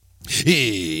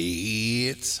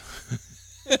It's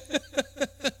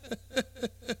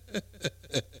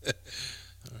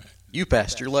You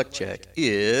passed your luck check.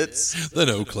 It's the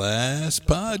No Class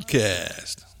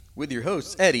Podcast with your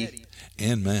hosts, Eddie.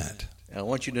 and Matt. I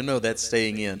want you to know that's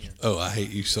staying in. Oh, I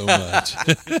hate you so much.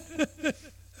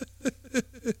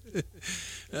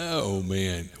 Oh,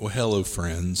 man. Well, hello,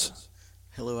 friends.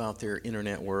 Hello out there,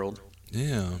 internet world.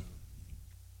 Yeah.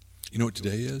 You know what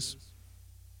today is?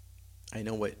 I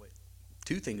know what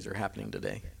two things are happening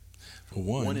today.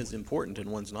 Well, One is important and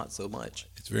one's not so much.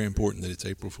 it's very important that it's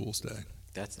April Fool's Day.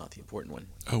 That's not the important one.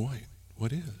 Oh, wait.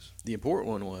 What is? The important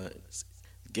one was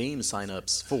game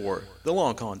signups for the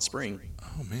Long Con Spring.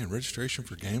 Oh, man. Registration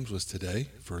for games was today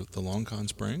for the Long Con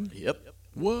Spring? Yep.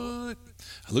 What?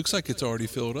 It looks like it's already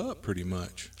filled up pretty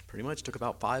much. Pretty much took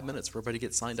about 5 minutes for everybody to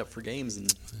get signed up for games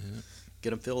and get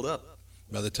them filled up.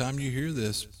 By the time you hear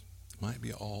this, it might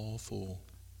be all full.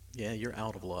 Yeah, you're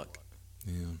out of luck.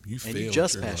 Yeah, you And failed you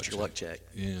just your passed luck your luck check. check.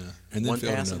 Yeah, and then One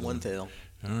failed pass and another one fail.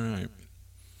 All right,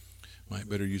 might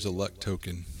better use a luck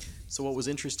token. So what was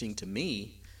interesting to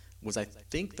me was I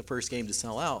think the first game to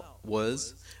sell out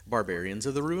was Barbarians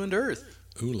of the Ruined Earth.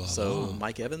 Ooh la So la.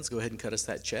 Mike Evans, go ahead and cut us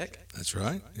that check. That's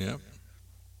right. Yep.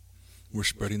 We're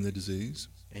spreading the disease.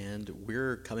 And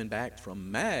we're coming back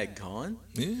from MagCon.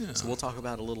 Yeah. So we'll talk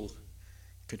about a little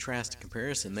contrast and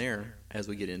comparison there as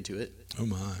we get into it. Oh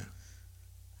my.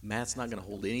 Matt's not going to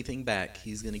hold anything back.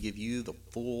 He's going to give you the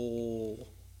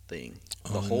full thing,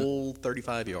 the Un- whole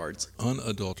 35 yards.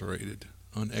 Unadulterated,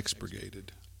 unexpurgated.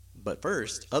 But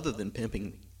first, other than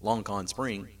pimping Long Con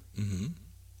Spring, Mm-hmm.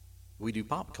 we do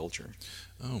pop culture.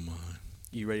 Oh my.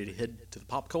 You ready to head to the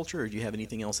pop culture, or do you have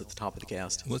anything else at the top of the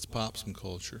cast? Let's pop some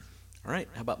culture. All right,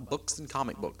 how about books and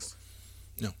comic books?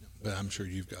 No, but I'm sure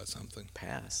you've got something.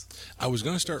 Pass. I was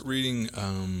going to start reading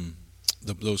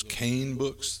those Kane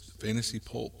books, fantasy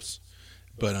pulps,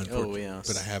 but unfortunately, Oh, yeah.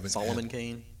 but I haven't. Solomon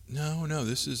Kane? No,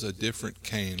 this is a different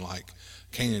Cain, like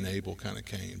Cain and Abel kind of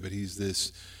Cain. But he's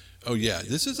this. Oh yeah,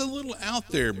 this is a little out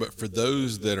there, but for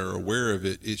those that are aware of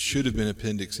it, it should have been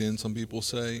Appendix N. Some people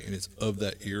say, and it's of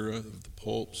that era of the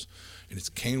pulps, and it's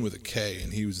Cain with a K,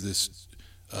 and he was this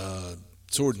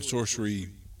sword and sorcery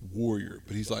warrior.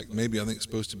 But he's like maybe I think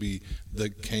supposed to be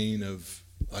the Cain of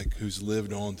like who's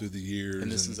lived on through the years.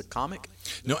 And this is a comic?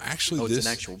 no, actually, Oh, it's this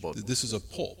an actual book. This is a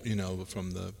pulp, from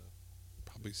the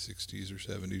probably 60s or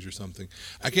 70s or something.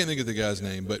 I can't think of the guy's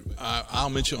name, but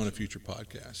I'll mention it on a future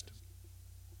podcast.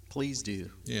 Please do.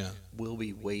 Yeah, We'll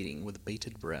be waiting with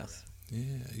bated breath.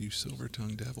 yeah, you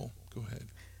silver-tongued devil. Go ahead.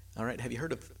 All right, have you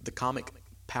heard of the comic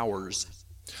Powers?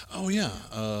 Oh yeah,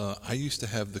 I used to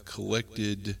have the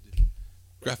collected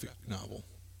graphic novel.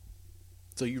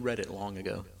 So you read it long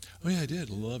ago. Oh yeah, I did.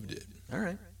 Loved it. All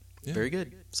right. Yeah. Very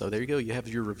good. So there you go. You have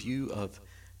your review of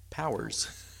Powers,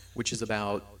 which is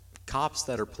about cops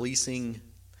that are policing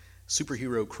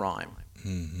superhero crime.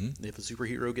 Mm-hmm. If a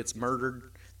superhero gets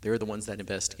murdered, they're the ones that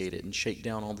investigate it and shake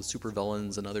down all the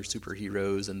supervillains and other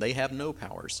superheroes, and they have no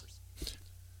powers.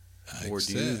 Or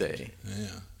do they? Yeah.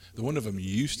 The one of them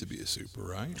used to be a super,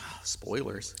 right?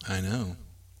 Spoilers. I know.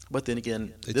 But then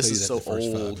again, They this tell you is that so the first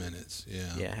old. 5 minutes. Yeah.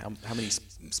 Yeah, how many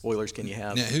spoilers can you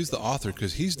have? Now, who's the author?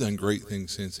 Because he's done great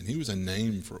things since, and he was a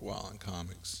name for a while in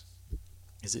comics.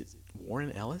 Is it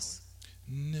Warren Ellis?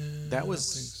 No, That I don't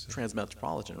was think so.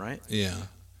 Transmetropolitan, right? Yeah,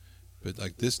 but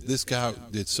like this guy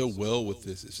did so well with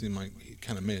this, it seemed like he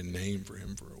kind of made a name for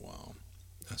him for a while.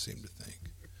 I seem to think.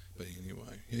 But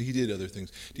anyway, he did other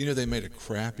things. Do you know they made a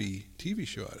crappy TV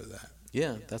show out of that?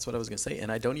 Yeah, that's what I was going to say.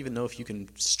 And I don't even know if you can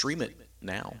stream it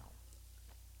now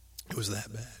It was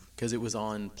that bad. because it was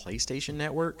on PlayStation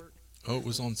Network. Oh, it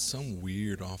was on some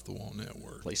weird off-the-wall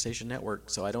network. PlayStation Network.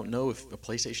 So I don't know if a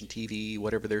PlayStation TV,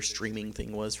 whatever their streaming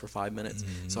thing was for 5 minutes.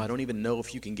 Mm-hmm. So I don't even know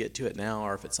if you can get to it now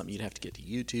or if it's something you'd have to get to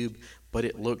YouTube. But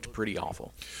it looked pretty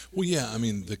awful. Well, yeah, I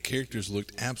mean, the characters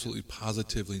looked absolutely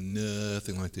positively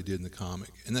nothing like they did in the comic.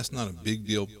 And that's not a big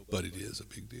deal, but it is a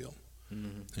big deal.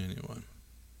 Mm-hmm. Anyway.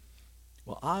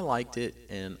 Well, I liked it,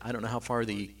 and I don't know how far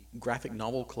the graphic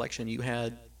novel collection you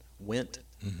had went,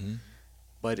 Mm-hmm.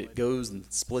 but it goes and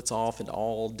splits off into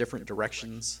all different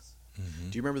directions. Mm-hmm.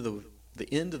 Do you remember the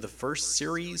end of the first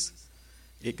series?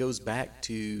 It goes back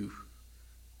to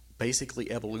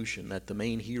basically evolution, that the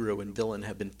main hero and villain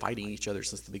have been fighting each other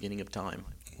since the beginning of time.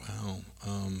 Wow.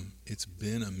 It's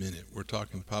been a minute. We're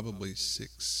talking probably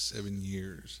 6-7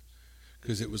 years.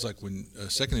 Because it was like when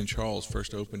Second and Charles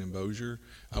first opened in Bossier,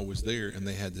 I was there, and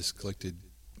they had this collected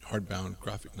hardbound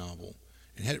graphic novel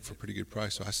and had it for a pretty good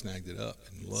price, so I snagged it up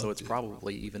and loved it. So it's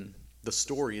probably even, the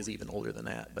story is even older than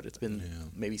that, but it's been Yeah.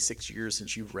 maybe 6 years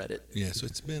since you've read it. Yeah, so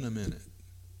it's been a minute.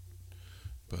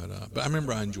 But I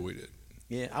remember I enjoyed it.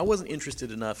 Yeah, I wasn't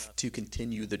interested enough to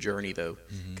continue the journey though,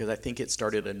 because I think it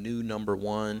started a new number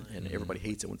one, and everybody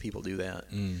hates it when people do that.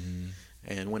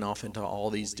 And went off into all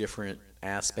these different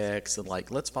aspects and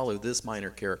like, let's follow this minor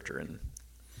character. And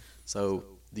so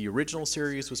the original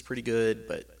series was pretty good,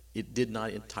 but it did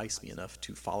not entice me enough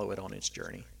to follow it on its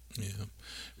journey. Yeah,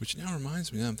 which now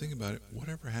reminds me, now I'm thinking about it,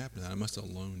 whatever happened, I must have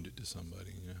loaned it to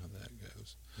somebody. You know how that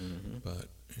goes. But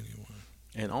anyway.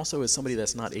 And also, as somebody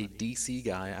that's not a DC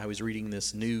guy, I was reading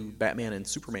this new Batman and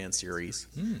Superman series.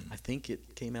 I think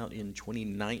it came out in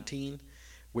 2019,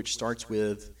 which starts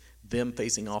with them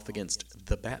facing off against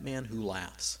the Batman Who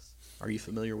Laughs. Are you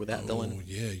familiar with that villain? Oh,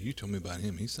 yeah, you told me about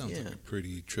him. He sounds like a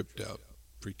pretty tripped out,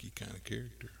 freaky kind of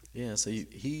character. Yeah, so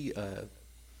he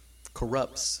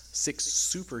corrupts 6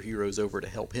 superheroes over to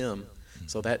help him.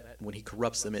 So that when he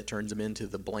corrupts them, it turns them into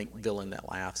the blank villain that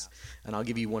laughs. And I'll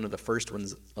give you one of the first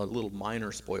ones, a little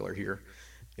minor spoiler here.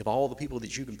 Of all the people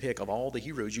that you can pick, of all the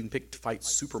heroes you can pick to fight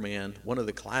Superman, one of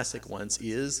the classic ones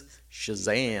is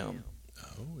Shazam.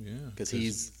 Oh, yeah. Because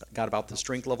he's got about the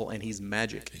strength level and he's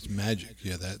magic. He's magic.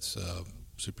 Yeah, that's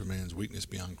Superman's weakness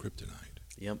beyond kryptonite.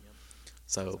 Yep.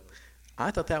 So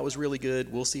I thought that was really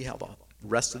good. We'll see how the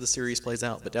rest of the series plays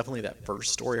out, but definitely that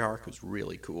first story arc was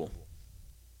really cool.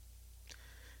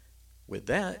 With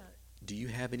that, do you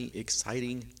have any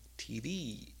exciting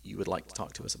TV you would like to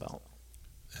talk to us about?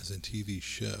 As in TV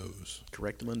shows.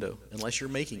 Correctamundo, unless you're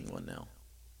making one now.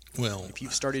 Well, if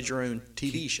you've started your own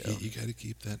TV show. You got to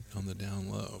keep that on the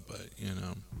down low, but,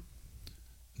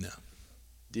 no.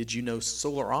 Did you know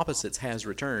Solar Opposites has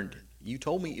returned? You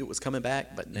told me it was coming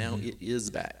back, but now it is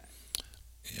back.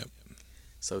 Yep.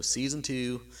 So season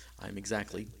 2, I'm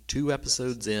exactly 2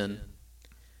 episodes in.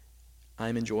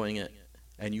 I'm enjoying it.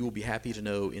 And you will be happy to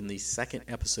know in the second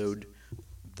episode,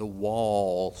 the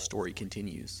Wall story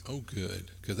continues. Oh,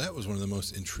 good. Because that was one of the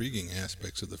most intriguing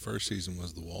aspects of the first season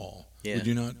was the Wall. Yeah. Would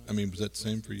you not? I mean, was that the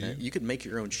same for you? You could make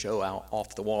your own show out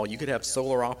off the Wall. You could have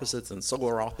Solar Opposites and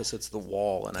Solar Opposites the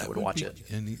Wall, and I would watch it.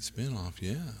 A neat spinoff,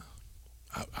 yeah.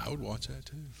 I would watch that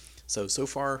too. So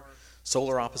far,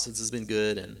 Solar Opposites has been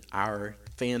good, and our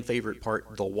fan favorite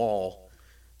part, the Wall,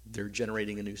 they're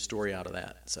generating a new story out of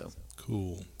that. So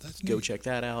cool. That's go neat. check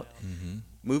that out.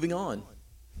 Moving on,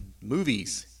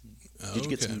 movies. Did you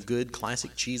get some good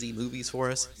classic cheesy movies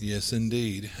for us? Yes,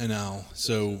 indeed. And now,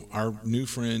 so our new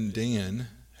friend Dan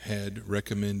had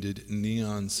recommended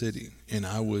Neon City, and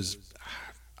I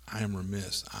am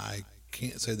remiss. I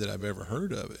can't say that I've ever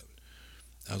heard of it.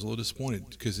 I was a little disappointed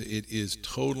because it is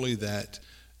totally that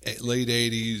late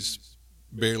 80s,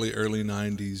 barely early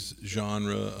 90s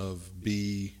genre of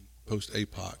B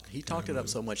post-apoc. He talked it up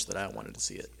so much that I wanted to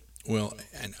see it. Well,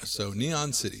 and so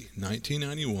Neon City,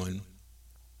 1991.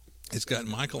 It's got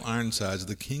Michael Ironsides,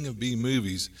 the king of B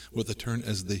movies, with a turn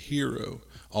as the hero,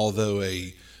 although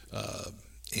a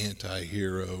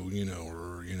anti-hero,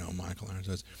 Michael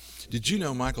Ironsides. Did you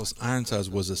know Michael Ironsides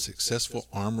was a successful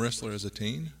arm wrestler as a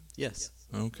teen? Yes.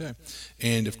 Okay.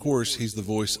 And, of course, he's the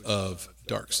voice of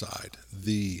Darkseid,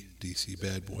 the DC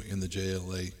bad boy in the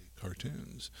JLA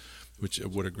cartoons, which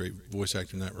what a great voice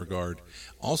actor in that regard.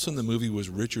 Also in the movie was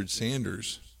Richard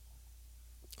Sanders,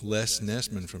 Les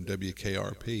Nessman from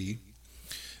WKRP,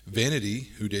 Vanity,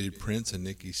 who dated Prince and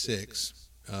Nikki Sixx,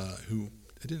 who,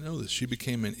 I didn't know this, she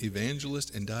became an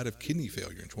evangelist and died of kidney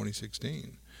failure in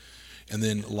 2016. And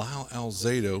then Lyle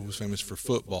Alzado, who's famous for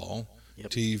football,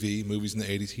 TV, movies in the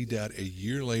 80s. He died a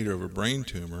year later of a brain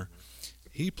tumor.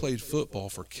 He played football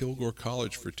for Kilgore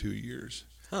College for 2 years.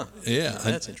 Huh. Yeah.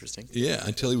 That's interesting. Yeah,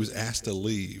 until he was asked to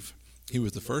leave. He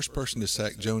was the first person to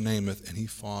sack Joe Namath, and he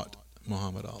fought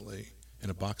Muhammad Ali in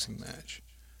a boxing match.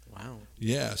 Wow.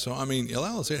 Yeah, so, I mean,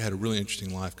 Lyle Alzado had a really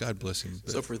interesting life. God bless him.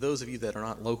 So for those of you that are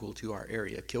not local to our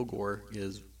area, Kilgore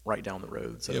is right down the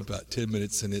road. So yeah, about 10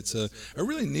 minutes, and it's a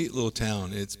really neat little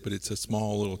town. But it's a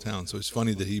small little town, so it's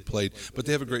funny that he played. But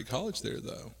they have a great college there,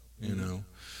 though.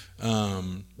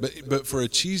 But for a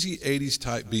cheesy 80s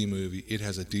type B movie, it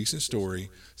has a decent story,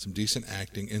 some decent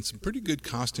acting, and some pretty good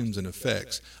costumes and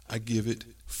effects. I give it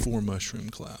 4 mushroom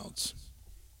clouds.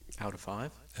 Out of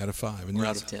 5? Out of 5. And or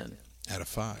out of 10? Out of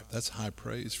 5. That's high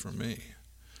praise from me.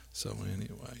 So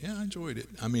anyway, yeah, I enjoyed it.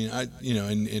 I mean,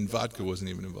 and vodka wasn't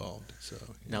even involved. So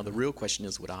now the real question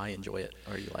is, would I enjoy it?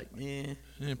 Or are you like,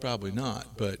 probably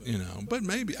not. But but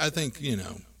maybe I think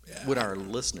Would our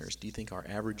listeners? Do you think our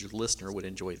average listener would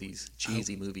enjoy these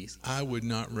cheesy movies? I would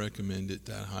not recommend it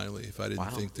that highly if I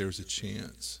didn't think there's a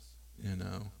chance.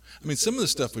 I mean, some of the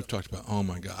stuff we've talked about, oh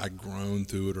my God, I groan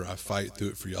through it or I fight through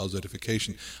it for y'all's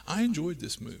edification. I enjoyed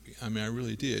this movie. I mean, I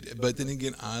really did. But then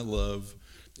again, I love,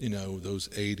 those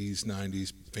 80s,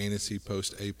 90s fantasy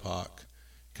post-apoc,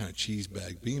 kind of cheese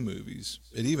bag B movies.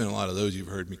 And even a lot of those you've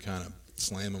heard me kind of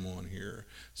slam them on here.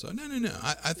 So no.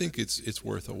 I think it's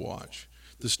worth a watch.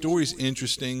 The story's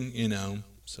interesting, you know.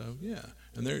 So yeah,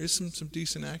 and there is some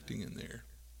decent acting in there.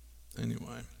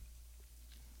 Anyway.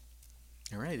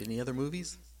 All right. Any other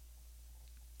movies?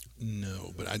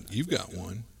 No, but you've got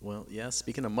one. Well, yeah.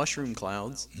 Speaking of mushroom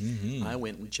clouds, Mm-hmm. I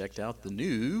went and checked out the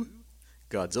new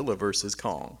Godzilla vs.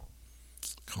 Kong.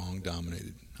 Kong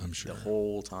dominated, I'm sure. The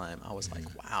whole time, I was like,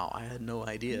 "Wow! I had no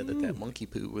idea that monkey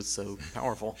poo was so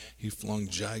powerful." He flung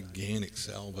gigantic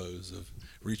salvos of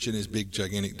reaching his big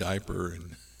gigantic diaper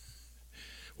and.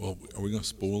 Well, are we going to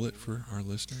spoil it for our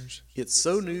listeners? It's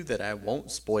so new that I won't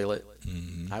spoil it.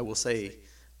 Mm-hmm. I will say,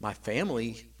 my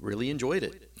family really enjoyed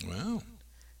it, Wow.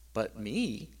 but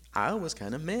me, I was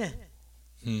kind of meh.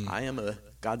 I am a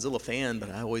Godzilla fan, but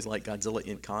I always like Godzilla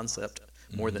in concept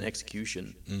more than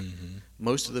execution. Mm-hmm.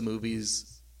 Most of the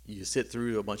movies, you sit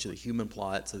through a bunch of the human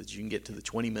plot so that you can get to the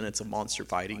 20 minutes of monster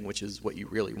fighting, which is what you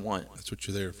really want. That's what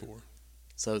you're there for.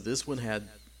 So this one had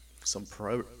some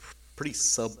pretty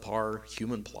subpar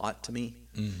human plot to me,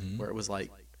 where it was like,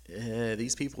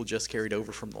 these people just carried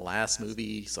over from the last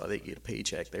movie so they get a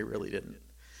paycheck. They really didn't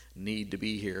need to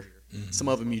be here. Some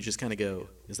of them you just kind of go,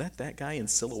 is that guy in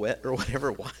silhouette or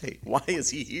whatever? Why is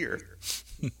he here?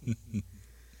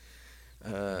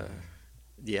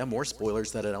 Yeah, more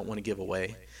spoilers that I don't want to give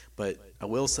away, but I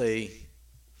will say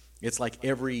it's like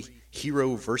every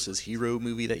hero versus hero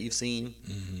movie that you've seen,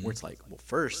 where it's like, well,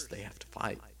 first they have to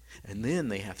fight and then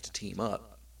they have to team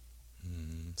up.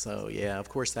 So yeah, of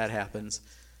course that happens,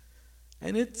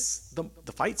 and it's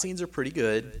the fight scenes are pretty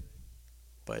good,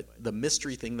 but the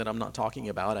mystery thing that I'm not talking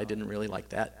about, I didn't really like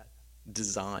that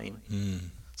design.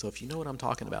 So if you know what I'm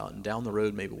talking about, and down the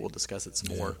road maybe we'll discuss it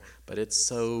some more, but it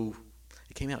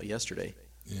came out yesterday.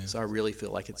 Yeah. So I really feel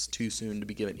like it's too soon to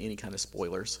be given any kind of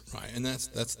spoilers. Right, and that's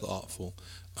thoughtful.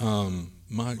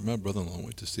 My brother-in-law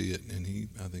went to see it, and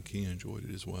I think he enjoyed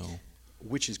it as well.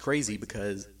 Which is crazy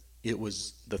because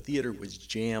the theater was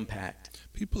jam-packed.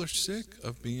 People are sick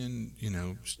of being,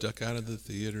 stuck out of the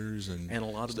theaters, and a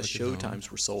lot of the stuck at home.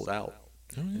 showtimes were sold out.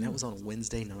 Oh, yeah. And that was on a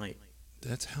Wednesday night.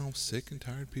 That's how sick and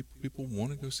tired people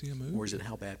want to go see a movie. Or is it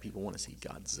how bad people want to see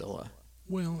Godzilla?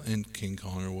 Well, and King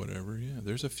Kong or whatever. Yeah,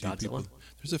 there's a few Godzilla? people.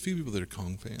 There's a few people that are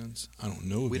Kong fans. I don't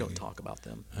know. We of don't any. talk about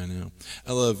them. I know.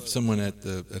 I love someone at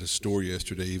a store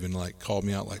yesterday even called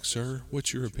me out like, "Sir,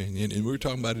 what's your opinion?" And we were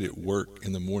talking about it at work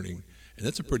in the morning. And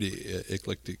that's a pretty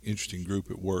eclectic, interesting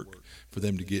group at work for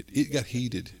them to get. It got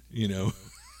heated, the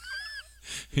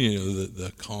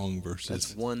Kong versus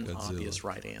That's one Godzilla. obvious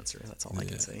right answer. That's all I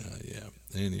can say. Yeah.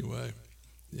 Anyway,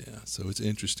 yeah. So it's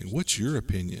interesting. What's your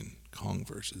opinion, Kong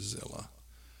versus Zilla?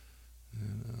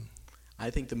 I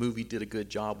think the movie did a good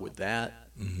job with that.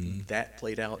 That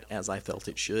played out as I felt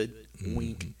it should.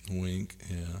 Wink. Wink.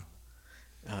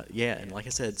 Yeah. Yeah, and like I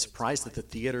said, surprised that the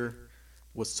theater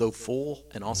was so full,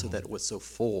 and also that it was so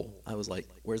full. I was like,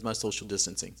 where's my social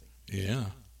distancing? Yeah.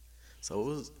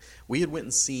 So we had went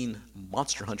and seen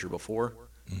Monster Hunter before,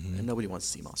 and nobody wants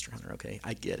to see Monster Hunter, okay?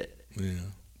 I get it. Yeah.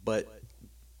 But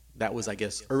that was, I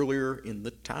guess, earlier in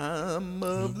the time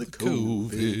of the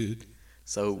COVID.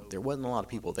 So there wasn't a lot of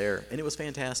people there, and it was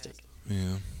fantastic.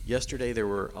 Yeah. Yesterday there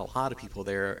were a lot of people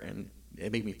there, and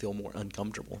it made me feel more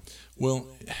uncomfortable. Well,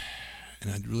 and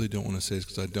I really don't want to say this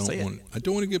because I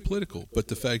don't want to get political. But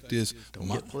the fact is, Don't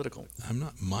get political.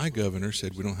 My governor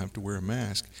said we don't have to wear a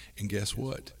mask, and guess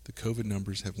what? The COVID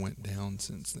numbers have went down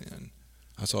since then.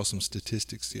 I saw some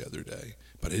statistics the other day,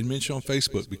 but I didn't mention on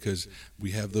Facebook because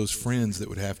we have those friends that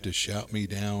would have to shout me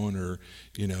down or,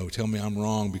 tell me I'm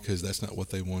wrong because that's not what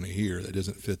they want to hear. That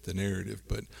doesn't fit the narrative.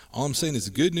 But all I'm saying is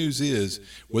the good news is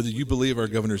whether you believe our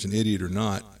governor's an idiot or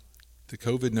not, the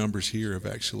COVID numbers here have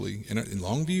actually, in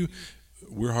Longview,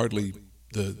 we're hardly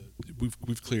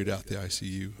we've cleared out the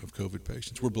ICU of COVID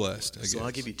patients. We're blessed, I guess. So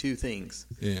I'll give you two things.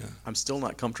 Yeah. I'm still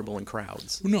not comfortable in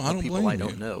crowds. Well, no, I of don't people blame I you.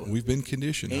 don't know. We've been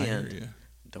conditioned. I hear And you.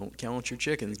 don't count your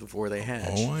chickens before they hatch.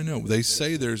 Oh, I know. They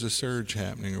say there's a surge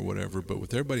happening or whatever, but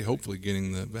with everybody hopefully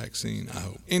getting the vaccine, I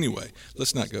hope. Anyway,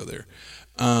 let's not go there.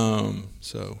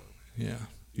 So, yeah,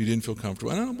 you didn't feel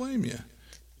comfortable. And I don't blame you,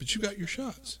 but you got your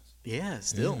shots. Yeah,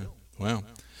 still. Yeah. Wow.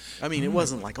 I mean, it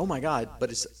wasn't like, oh my God,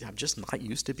 but I'm just not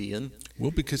used to being.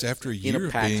 Well, because after a year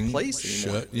of packed being place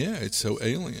anymore. shut, yeah, it's so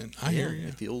alien. I hear you.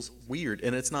 It feels weird,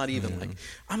 and it's not even like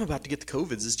I'm about to get the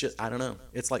COVIDs. It's just I don't know.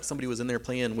 It's like somebody was in there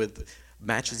playing with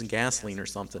matches and gasoline or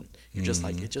something. You're just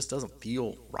like it just doesn't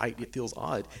feel right. It feels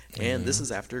odd. And this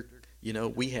is after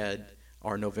we had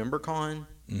our November Con,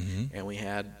 and we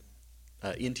had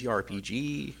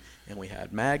NTRPG, and we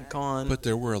had MagCon. But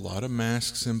there were a lot of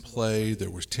masks in play. There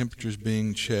was temperatures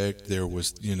being checked. There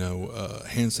was,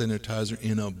 hand sanitizer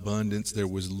in abundance. There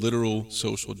was literal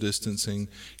social distancing,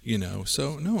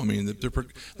 So, no, I mean,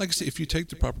 like I said, if you take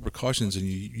the proper precautions and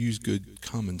you use good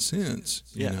common sense.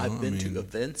 I've been to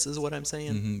events is what I'm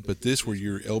saying. Mm-hmm, but this where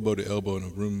you're elbow to elbow in a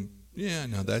room,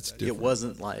 no, that's different. It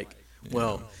wasn't like,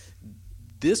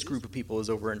 this group of people is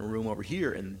over in a room over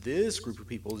here, and this group of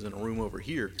people is in a room over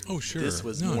here. Oh, sure. This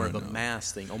was more of a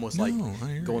mass thing, almost No, like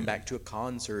I hear going you. back to a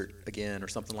concert again or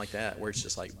something like that, where it's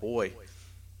just like, boy,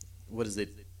 what is it,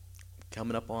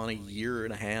 coming up on a year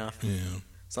and a half? Yeah.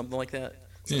 Something like that.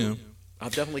 So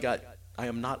Yeah. I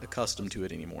am not accustomed to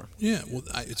it anymore. Yeah, well,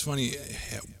 it's funny,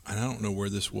 and I don't know where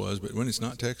this was, but when it's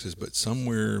not Texas, but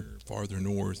somewhere farther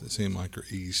north, it seemed like, or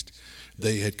east,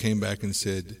 they had came back and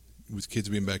said, with kids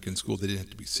being back in school, they didn't have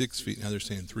to be 6 feet. Now they're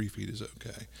saying 3 feet is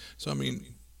okay. So, I mean,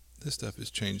 this stuff has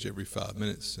changed every 5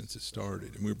 minutes since it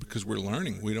started. And because we're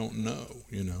learning, we don't know,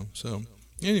 So,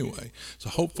 anyway, so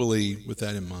hopefully with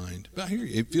that in mind, but I hear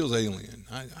you, it feels alien.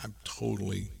 I'm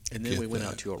totally And then get we went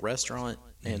that. out to a restaurant,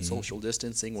 and social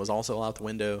distancing was also out the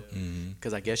window,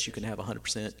 because I guess you can have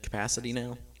 100% capacity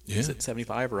now. Yeah. Is it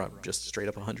 75 or just straight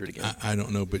up 100 again? I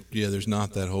don't know, but yeah, there's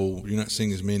not that whole, you're not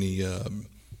seeing as many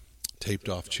taped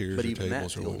off chairs But or even that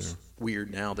tables or feels whatever.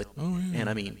 weird now. Oh, yeah. And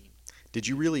I mean, did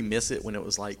you really miss it when it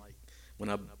was like, when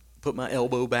I put my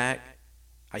elbow back,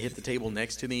 I hit the table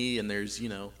next to me, and there's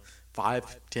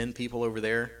 5, 10 people over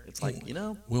there? It's like,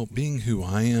 Well, being who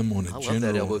I am on a I love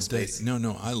general that elbow day, space.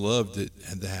 no, I loved it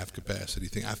at the half capacity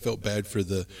thing. I felt bad for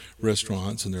the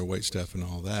restaurants and their wait staff and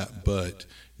all that, but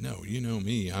no, you know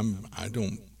me, I'm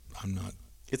not.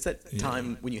 it's that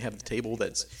time when you have the table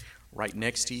that's right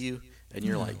next to you, and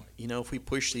you're like, if we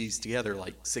push these together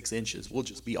like 6 inches, we'll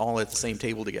just be all at the same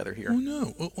table together here. Oh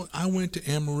no! Well, I went to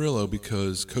Amarillo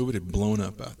because COVID had blown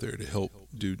up out there to help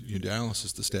do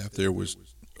dialysis. The staff there was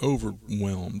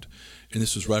overwhelmed, and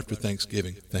this was right after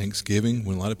Thanksgiving.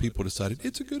 When a lot of people decided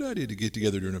it's a good idea to get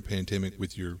together during a pandemic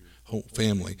with your whole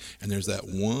family. And there's that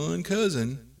one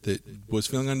cousin that was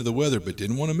feeling under the weather but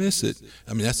didn't want to miss it.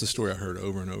 I mean, that's the story I heard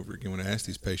over and over again when I asked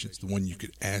these patients. The one you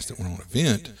could ask that went on an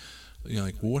event.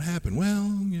 Like, well, what happened?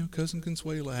 Well, cousin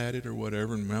Consuela had it or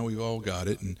whatever, and now we've all got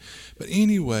it. But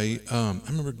anyway, I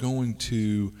remember going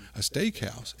to a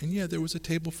steakhouse, and there was a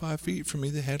table 5 feet from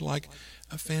me that had like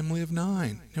a family of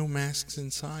 9, no masks in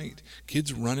sight,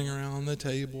 kids running around the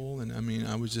table, and I mean,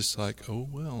 I was just like, oh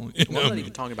well. Well, I'm not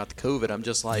even talking about the COVID. I'm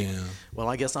just like, well,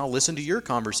 I guess I'll listen to your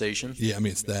conversation. Yeah, I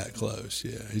mean, it's that close.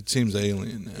 Yeah, it seems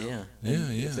alien now. Yeah,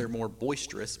 yeah. If they're more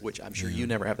boisterous, which I'm sure you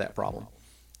never have that problem.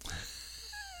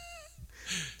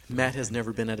 Matt has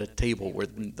never been at a table where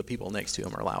the people next to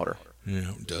him are louder.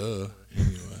 Duh.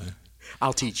 Anyway.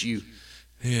 I'll teach you.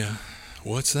 Yeah.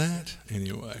 What's that?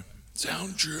 Anyway.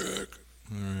 Sound check.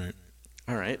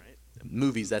 All right.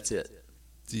 Movies, that's it.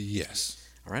 Yes.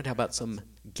 All right, how about some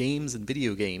games and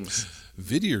video games?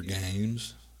 Video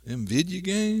games? Them video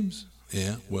games?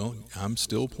 Yeah, well, I'm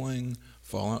still playing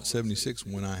Fallout 76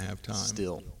 when I have time.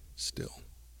 Still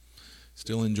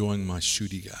enjoying my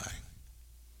shooty guy.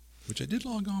 Which I did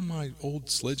log on my old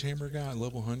Sledgehammer guy,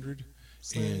 level 100.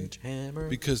 Sledgehammer. And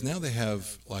because now they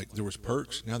have, there was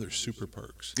perks, now there's super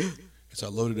perks. So I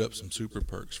loaded up some super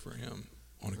perks for him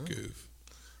on a goof.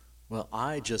 Well,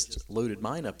 I just loaded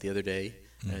mine up the other day,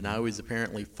 and I was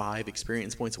apparently 5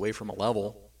 experience points away from a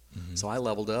level. So I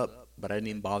leveled up, but I didn't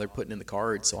even bother putting in the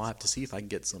cards, so I'll have to see if I can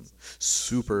get some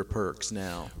super perks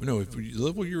now. No, if the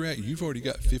level you're at, you've already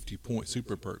got 50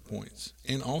 super perk points.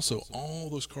 And also, all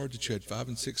those cards that you had 5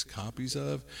 and 6 copies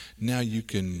of, now you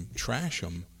can trash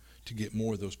them to get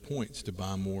more of those points to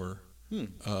buy more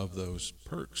of those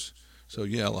perks. So,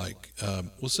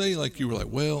 we'll say you were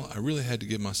well, I really had to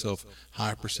give myself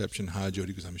high perception, high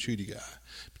agility because I'm a shooty guy.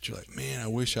 But you're like, man, I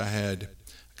wish I had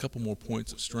a couple more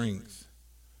points of strength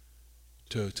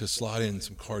to slot in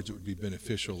some cards that would be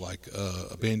beneficial, like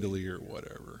a bandolier or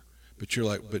whatever. But you're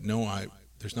like, but no,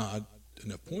 there's not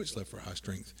enough points left for high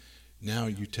strength. Now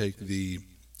you take the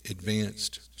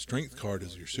advanced strength card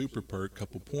as your super perk,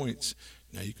 couple points.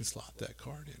 Now you can slot that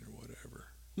card in or whatever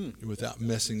without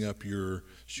messing up your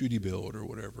shooty build or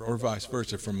whatever, or vice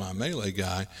versa. For my melee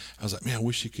guy, I was like, man, I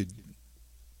wish you could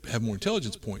have more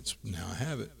intelligence points. Now I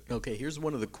have it. Okay, here's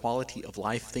one of the quality of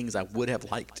life things I would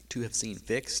have liked to have seen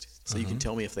fixed. So you can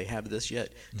tell me if they have this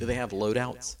yet. Do they have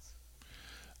loadouts?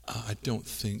 I don't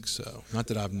think so. Not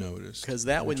that I've noticed. Because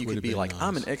that one which you would could have be been like, nice.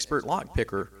 I'm an expert lock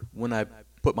picker when I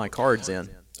put my cards in.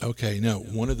 Okay, no,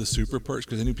 one of the super perks,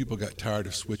 because I knew people got tired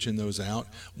of switching those out,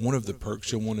 one of the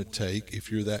perks you'll want to take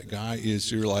if you're that guy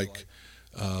is you're like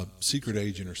Secret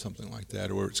Agent or something like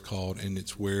that, or it's called, and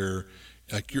it's where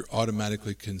like you're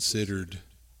automatically considered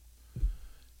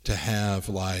to have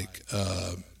like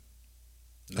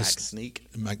Max Sneak.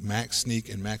 Max Sneak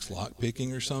and Max Lock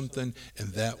Picking or something,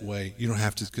 and that way you don't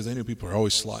have to, because I know people are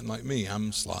always slotting like me.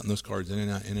 I'm slotting those cards in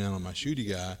and out on my shooty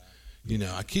guy. You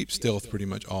know, I keep stealth pretty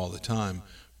much all the time,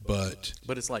 but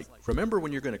it's like, remember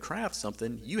when you're going to craft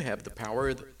something, you have the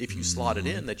power if you slot it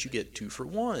in that you get 2 for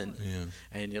 1,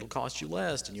 and it'll cost you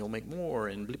less, and you'll make more,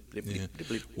 and blip, blip, blip, blip,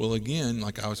 blip. Well, again,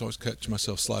 like I was always catching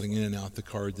myself slotting in and out the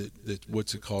card that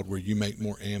what's it called, where you make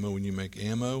more ammo when you make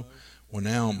ammo. Well,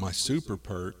 now my super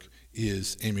perk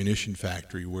is Ammunition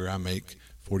Factory, where I make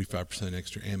 45%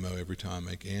 extra ammo every time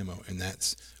I make ammo, and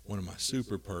that's one of my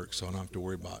super perks, so I don't have to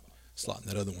worry about slotting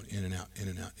that other one in and out, in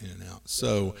and out, in and out.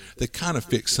 So they kind of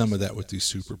fix some of that with these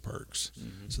super perks.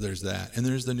 So there's that, and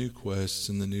there's the new quests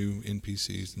and the new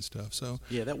NPCs and stuff. So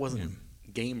yeah, that wasn't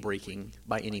game breaking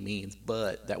by any means,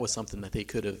 but that was something that they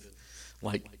could have.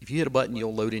 Like, if you hit a button,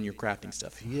 you'll load in your crafting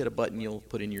stuff. If you hit a button, you'll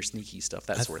put in your sneaky stuff,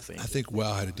 that sort of thing. I think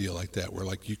WoW had a deal like that where,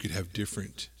 like, you could have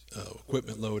different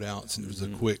equipment loadouts, and it was a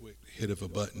quick hit of a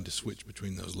button to switch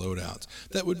between those loadouts.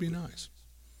 That would be nice.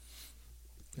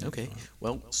 Okay.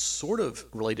 Well, sort of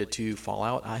related to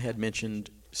Fallout, I had mentioned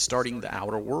starting the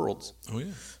Outer Worlds. Oh,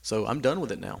 yeah. So I'm done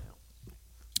with it now.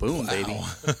 Boom, baby.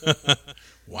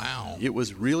 Wow. It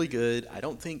was really good. I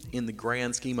don't think in the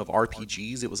grand scheme of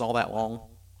RPGs it was all that long.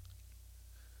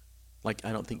 Like,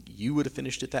 I don't think you would have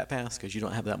finished it that fast because you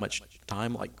don't have that much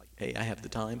time. Like, hey, I have the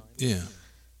time. Yeah.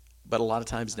 But a lot of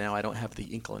times now I don't have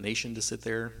the inclination to sit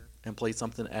there and play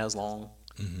something as long.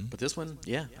 But this one,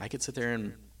 yeah, I could sit there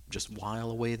and just while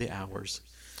away the hours.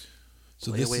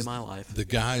 So play away my life. The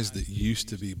guys that used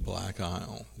to be Black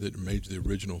Isle that made the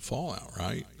original Fallout,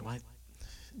 right?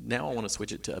 Now I want to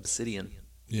switch it to Obsidian.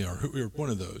 Yeah, or one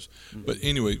of those. But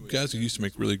anyway, guys who used to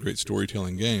make really great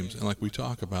storytelling games, and like we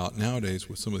talk about nowadays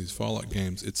with some of these Fallout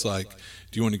games, it's like,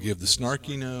 do you want to give the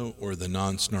snarky no or the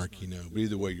non-snarky no? But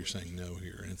either way, you're saying no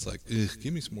here. And it's like,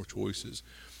 give me some more choices.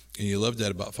 And you love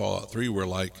that about Fallout 3, where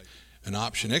like an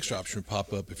extra option would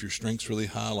pop up if your strength's really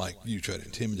high, like you try to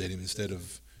intimidate him instead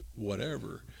of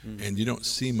whatever. And you don't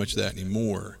see much of that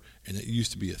anymore. And it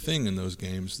used to be a thing in those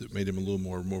games that made him a little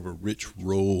more of a rich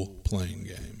role-playing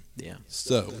game. Yeah.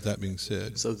 So, with that being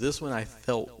said. So this one I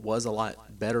felt was a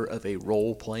lot better of a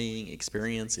role-playing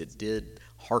experience. It did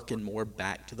hearken more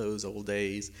back to those old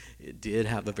days. It did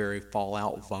have a very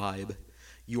Fallout vibe.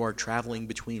 You are traveling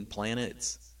between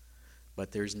planets,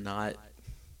 but there's not...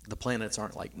 The planets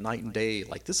aren't like night and day.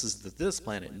 Like, this is this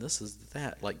planet and this is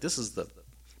that. Like, this is the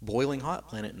boiling hot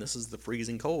planet and this is the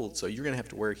freezing cold. So you're going to have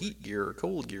to wear heat gear or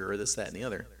cold gear or this, that, and the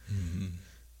other.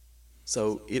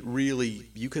 So it really,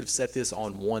 you could have set this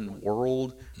on one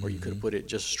world, or you could have put it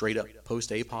just straight up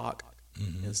post-apoc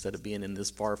instead of being in this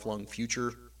far-flung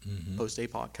future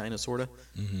post-apoc kind of, sort of.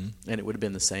 And it would have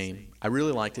been the same. I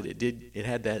really liked it. It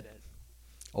had that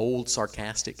old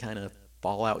sarcastic kind of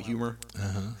Fallout humor.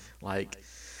 Like,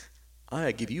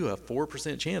 I give you a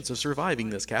 4% chance of surviving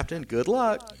this, Captain. Good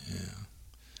luck. Yeah.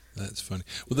 That's funny.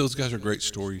 Well, those guys are great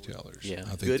storytellers. Yeah,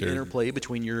 I think good interplay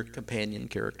between your companion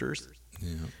characters.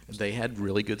 Yeah. They had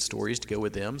really good stories to go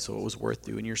with them, so it was worth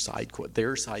doing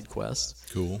their side quests.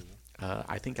 Cool.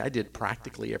 I think I did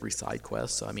practically every side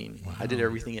quest. So, I mean, I did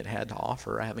everything it had to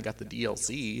offer. I haven't got the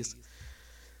DLCs.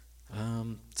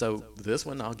 So this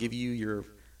one, I'll give you your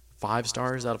 5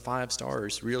 stars out of 5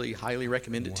 stars. Really highly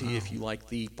recommend it to you if you like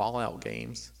the Fallout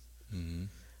games.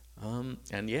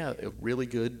 And yeah, a really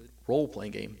good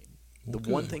role-playing game. The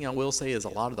one thing I will say is a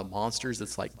lot of the monsters,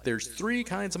 it's like there's 3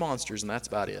 kinds of monsters and that's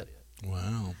about it.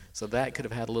 Wow. So that could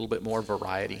have had a little bit more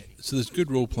variety. So there's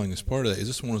good role-playing as part of that. Is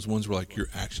this one of those ones where like your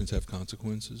actions have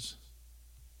consequences?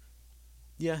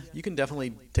 Yeah, you can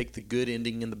definitely take the good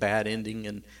ending and the bad ending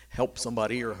and help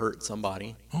somebody or hurt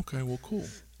somebody. Okay, well, cool.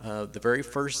 The very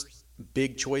first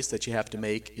big choice that you have to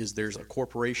make is there's a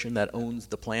corporation that owns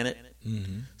the planet,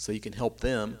 so you can help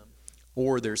them.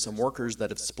 Or there's some workers that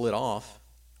have split off,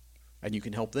 and you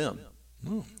can help them.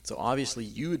 So obviously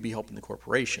you would be helping the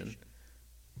corporation,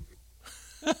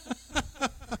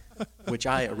 which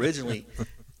I originally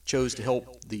chose to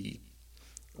help the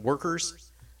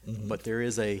workers, but there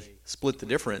is a split the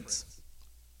difference,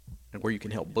 and where you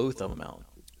can help both of them out.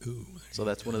 So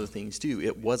that's one of the things too.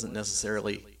 It wasn't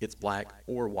necessarily it's black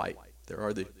or white. There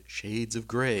are the shades of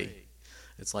gray.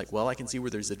 It's like, well, I can see where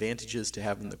there's advantages to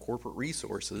having the corporate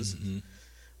resources,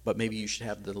 but maybe you should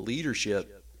have the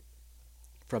leadership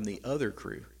from the other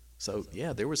crew. So,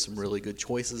 yeah, there was some really good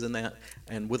choices in that.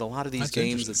 And with a lot of these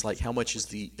games, it's like, how much is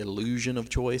the illusion of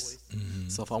choice?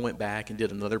 So if I went back and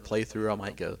did another playthrough, I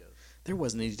might go, There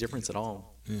wasn't any difference at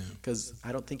all. Yeah. Because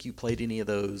I don't think you played any of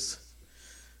those.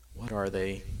 What are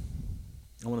they?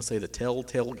 I want to say the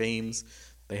Telltale games.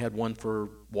 They had one for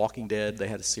Walking Dead. They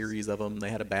had a series of them. They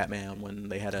had a Batman one.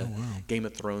 They had a Game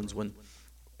of Thrones one.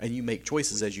 And you make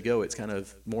choices as you go. It's kind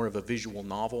of more of a visual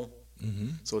novel. Mm-hmm.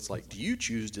 So it's like, do you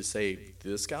choose to save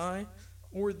this guy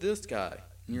or this guy?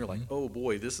 And you're like, oh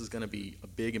boy, this is going to be a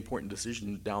big important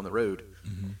decision down the road.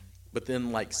 Mm-hmm. But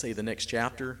then, like, say the next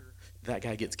chapter, that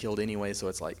guy gets killed anyway. So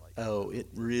it's like, oh, it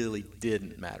really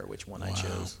didn't matter which one I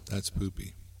chose. That's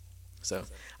poopy. So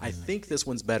I think this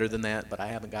one's better than that, but I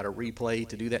haven't got a replay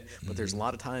to do that. But there's a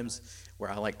lot of times where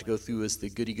I like to go through as the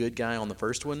goody good guy on the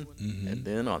first one, and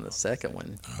then on the second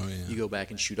one, you go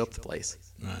back and shoot up the place.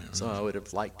 Right. So I would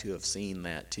have liked to have seen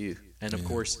that too. And of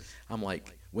course, I'm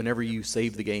like, whenever you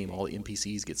save the game, all the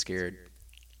NPCs get scared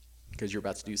because you're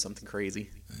about to do something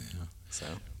crazy. Yeah. So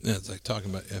Yeah, it's like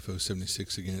talking about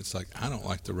FO76 again. It's like I don't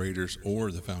like the Raiders or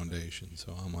the Foundation,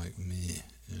 so I'm like, meh,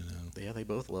 you know. yeah, they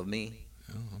both love me,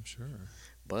 Oh, I'm sure.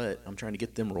 but I'm trying to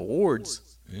get them rewards.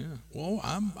 Yeah. Well,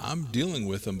 I'm dealing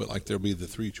with them, but like there'll be the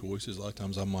three choices. A lot of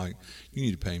times I'm like, you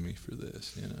need to pay me for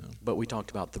this, you know. But we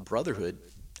talked about the Brotherhood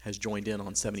has joined in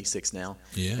on 76 now.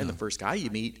 Yeah. And the first guy you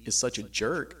meet is such a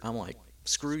jerk. I'm like,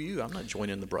 screw you. I'm not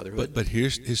joining the Brotherhood. But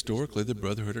here's historically the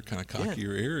Brotherhood are kind of cocky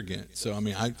or arrogant. So I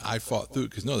mean, I fought through it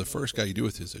because no, the first guy you deal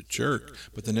with is a jerk,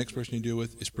 but the next person you deal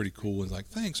with is pretty cool and like,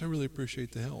 thanks, I really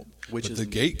appreciate the help. Which but is the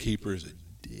gatekeeper is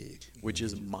a dick. which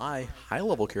is my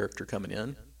high-level character coming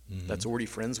in that's already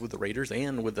friends with the Raiders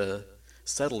and with the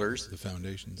Settlers. The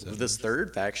Foundation. This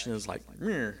third faction is like,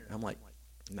 meh. I'm like,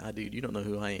 nah, dude, you don't know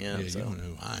who I am. Yeah, so you don't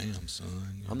know who I am, son.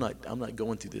 Yeah. I'm not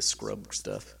going through this scrub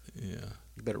stuff. Yeah,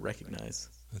 You better recognize.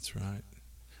 that's right.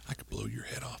 I could blow your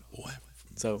head off, boy.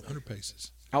 From So 100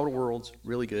 paces. Outer Worlds,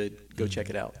 really good. Go check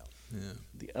it out. Yeah.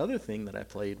 The other thing that I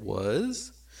played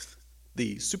was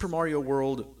the Super Mario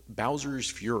World Bowser's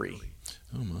Fury.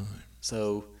 Oh my.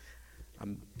 So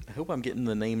I hope I'm getting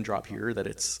the name drop here that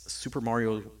it's Super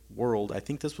Mario World. I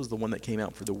think this was the one that came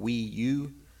out for the Wii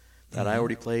U that I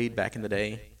already played back in the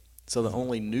day. So the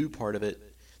only new part of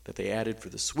it that they added for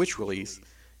the Switch release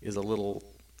is a little,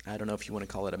 I don't know if you want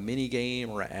to call it a mini game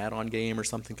or an add-on game or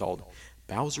something called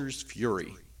Bowser's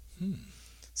Fury.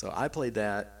 So I played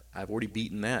that. I've already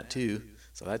beaten that too.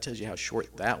 So that tells you how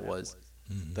short that was.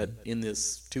 That in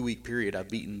this 2-week period, I've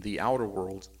beaten the Outer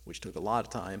Worlds, which took a lot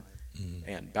of time,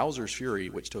 and Bowser's Fury,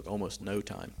 which took almost no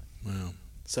time. Wow.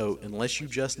 So unless you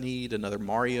just need another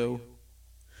Mario,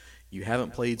 you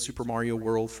haven't played Super Mario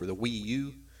World for the Wii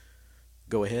U,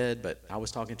 go ahead. But I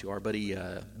was talking to our buddy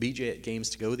BJ at Games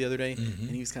to Go the other day, and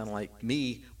he was kind of like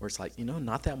me, where it's like,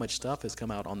 not that much stuff has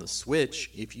come out on the Switch.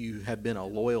 If you have been a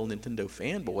loyal Nintendo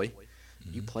fanboy,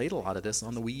 you played a lot of this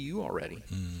on the Wii U already.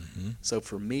 So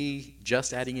for me,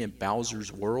 just adding in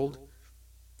Bowser's World,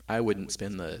 I wouldn't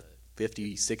spend the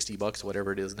 $50, $60,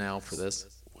 whatever it is now for this.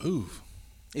 Ooh.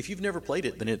 If you've never played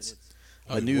it, then it's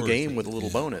a Oh, new worth game it, with a little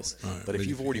yeah. bonus. Right, But if but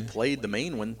you've if- already yeah. played the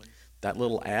main one, that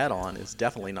little add-on is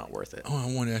definitely not worth it. Oh,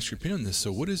 I want to ask your opinion on this.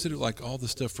 So, what is it like? All the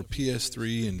stuff for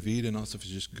PS3 and Vita and all stuff is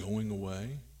just going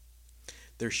away?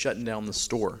 They're shutting down the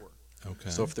store.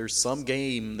 Okay. So if there's some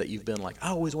game that you've been like, I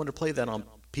always wanted to play that on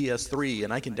PS3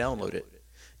 and I can download it,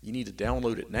 you need to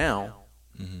download it now,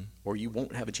 or you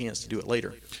won't have a chance to do it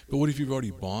later. But what if you've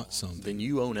already bought something? Then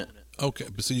you own it. Okay,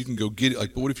 but so you can go get it.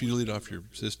 Like, but what if you delete it off your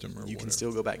system or You whatever? can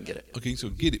still go back and get it. Okay, so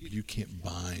get it, but you can't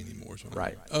buy anymore. is what I'm-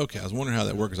 Right. Okay, I was wondering how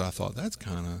that works. I thought that's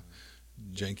kind of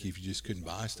janky if you just couldn't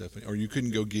buy stuff, or you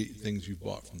couldn't go get things you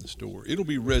bought from the store. It'll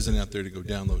be resin out there to go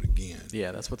download again,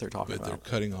 Yeah, that's what they're talking but they're about.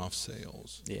 cutting off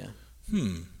sales. Yeah.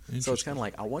 So So it's kind of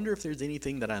like, I wonder if there's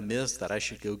anything that I missed that I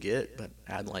should go get, but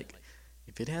I'd like,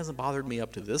 if it hasn't bothered me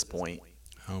up to this point,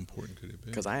 how important could it be?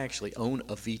 because I actually own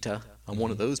a Vita. I'm one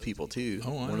of those people too.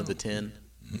 Oh, I one of the know. 10,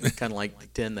 kind of like the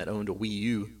 10 that owned a Wii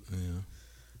U. Yeah.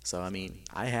 So I mean,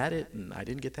 I had it and I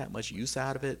didn't get that much use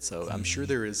out of it. So I'm sure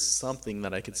there is something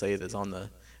that I could say that's on the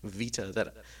Vita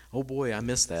that, oh boy, I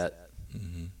missed that.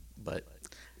 But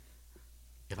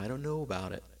if I don't know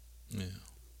about it, Yeah.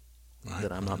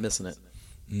 then I'm not missing it.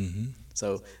 Mm-hmm.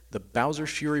 So the Bowser's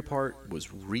Fury part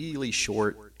was really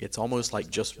short. It's almost like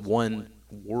just one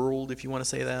world, if you want to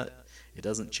say that. It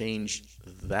doesn't change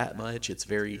that much. It's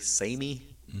very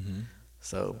samey.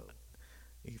 So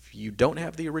if you don't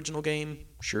have the original game,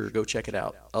 sure, go check it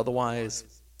out. Otherwise,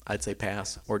 I'd say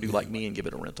pass or do like me and give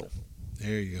it a rental.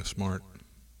 There you go, smart.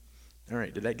 All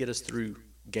right, did that get us through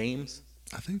games?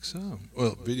 I think so.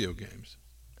 Well, video games.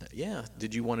 Yeah.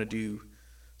 Did you want to do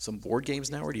some board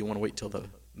games now, or do you want to wait till the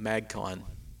MagCon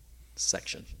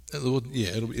section? Well, yeah,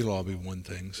 it'll all be one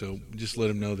thing. So just let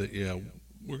them know that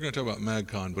We're going to talk about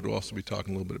MagCon, but we'll also be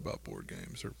talking a little bit about board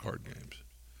games or card games.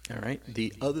 All right.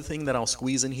 The other thing that I'll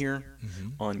squeeze in here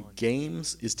on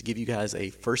games is to give you guys a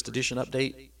first edition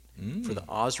update for the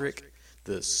Osric,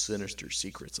 The Sinister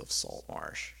Secrets of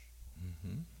Saltmarsh.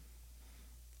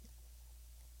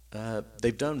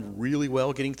 They've done really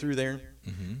well getting through there.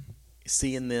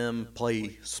 Seeing them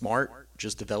play smart,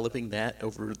 just developing that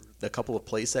over a couple of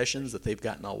play sessions, that they've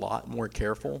gotten a lot more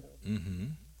careful.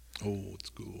 Oh, it's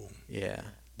cool. Yeah.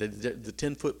 The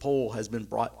 10-foot pole has been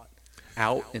brought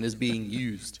out and is being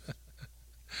used.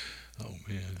 Oh,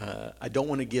 man. I don't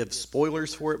want to give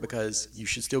spoilers for it because you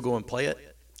should still go and play it.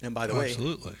 And by the way,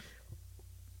 Absolutely.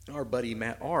 our buddy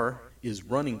Matt R. is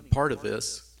running part of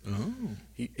this. Oh.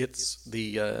 It's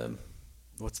the,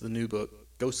 what's the new book?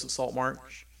 Ghosts of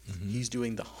Saltmarsh. He's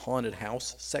doing the haunted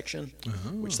house section,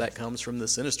 which that comes from the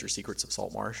Sinister Secrets of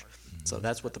Saltmarsh. So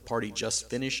that's what the party just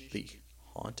finished, the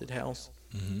haunted house.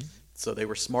 So they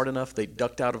were smart enough. They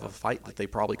ducked out of a fight that they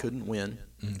probably couldn't win.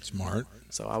 Smart.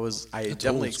 So I That's definitely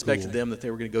old expected school. them that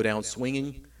they were going to go down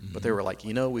swinging, but they were like,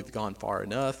 we've gone far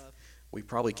enough. We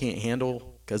probably can't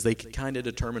handle, because they could kind of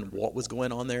determine what was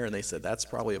going on there, and they said that's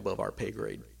probably above our pay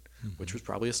grade, which was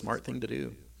probably a smart thing to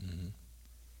do.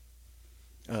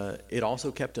 It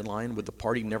also kept in line with the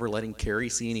party never letting Carrie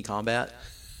see any combat.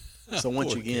 So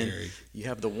once Poor again, Carrie. you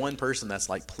have the one person that's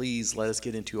like, please let us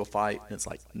get into a fight, and it's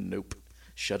like, nope,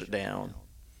 shut it down.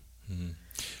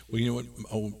 Well, you know what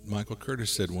old Michael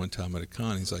Curtis said one time at a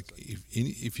con? He's like,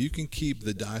 if you can keep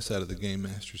the dice out of the game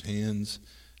master's hands,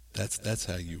 that's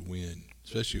how you win.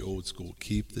 Especially old school.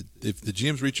 If the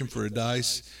GM's reaching for a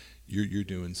dice, you're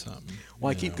doing something. Well,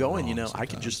 I keep going. wrong I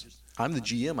could sometimes. I'm the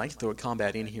GM. I can throw a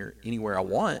combat in here anywhere I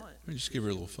want, Just give her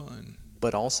a little fun.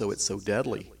 but also it's so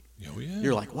deadly. Oh yeah.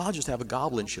 You're like, well, I'll just have a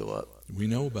goblin show up. We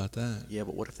know about that. Yeah,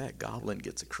 but what if that goblin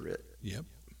gets a crit? Yep.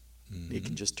 It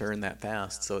can just turn that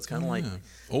fast. So it's kind of like,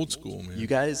 old school, man. you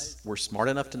guys were smart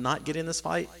enough to not get in this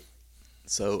fight.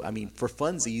 So, I mean, for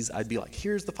funsies, I'd be like,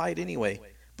 here's the fight anyway.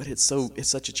 But it's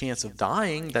such a chance of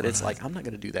dying that it's like, I'm not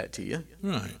going to do that to you.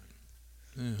 Right.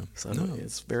 Yeah. So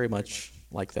it's very much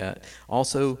like that.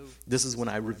 Also, this is when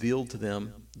I revealed to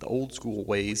them the old school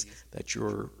ways that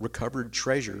your recovered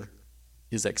treasure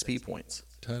is XP points.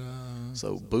 Ta-da.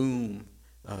 So, boom,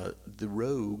 the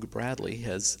rogue, Bradley,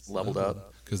 has leveled up.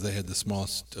 Because they had the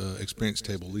smallest experience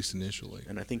table, at least initially.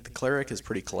 And I think the cleric is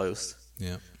pretty close.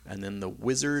 Yeah. And then the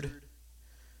wizard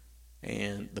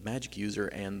and the magic user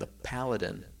and the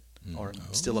paladin are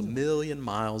still a million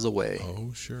miles away.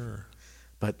 Oh, sure.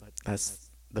 But that's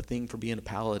the thing for being a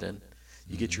paladin.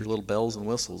 You get your little bells and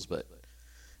whistles, but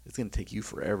it's going to take you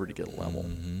forever to get a level.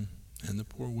 And the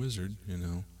poor wizard,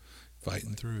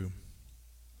 fighting through.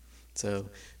 So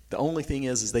the only thing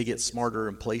is they get smarter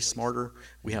and play smarter.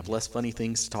 We have less funny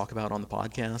things to talk about on the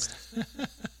podcast.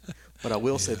 But I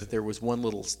will say that there was one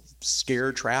little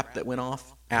scare trap that went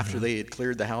off after they had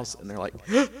cleared the house, and they're like,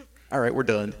 all right, we're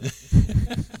done.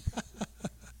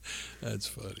 That's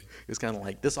funny. It was kind of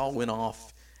like, this all went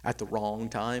off at the wrong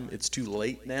time. It's too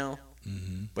late now.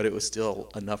 But it was still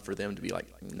enough for them to be like,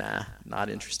 nah, not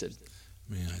interested.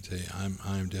 Man, I tell you,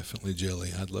 I'm definitely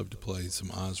jelly. I'd love to play some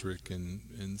Osric, and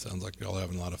it sounds like y'all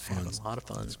having a lot of fun. Having a lot of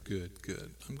fun. That's good.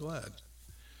 I'm glad.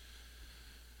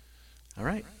 All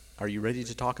right. Are you ready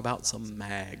to talk about some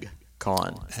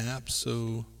MagCon?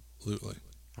 Absolutely.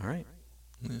 All right.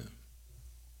 Yeah.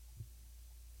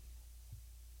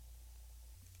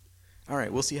 All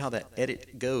right, we'll see how that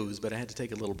edit goes, but I had to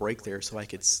take a little break there so I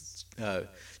could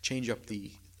change up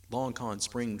the Long Con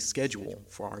Spring schedule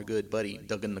for our good buddy,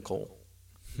 Doug and Nicole.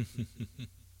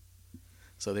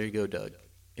 So there you go, Doug.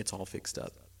 It's all fixed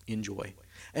up. Enjoy.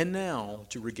 And now,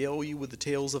 to regale you with the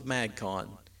tales of MagCon,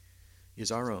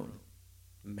 is our own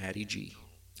Matty G.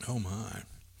 Oh, my.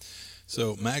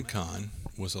 So MagCon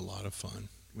was a lot of fun.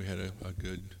 We had a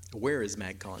good... Where is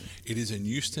MagCon? It is in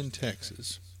Houston,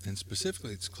 Texas, and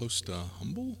specifically it's close to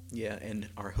Humble. Yeah, and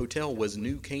our hotel was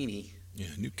New Caney. Yeah,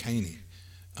 New Caney,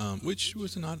 which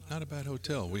was not a bad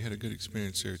hotel. We had a good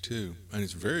experience there, too, and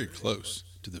it's very close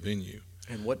to the venue.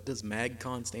 And what does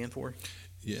MagCon stand for?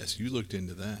 Yes, you looked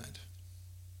into that.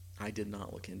 I did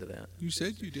not look into that. You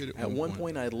said you did At one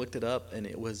point, I had looked it up, and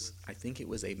I think it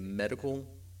was a medical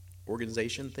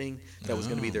organization thing that was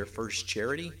going to be their first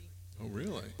charity. Oh,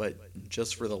 really? But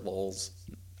just for the lulz,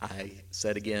 I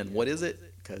said again, what is it?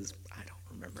 Because I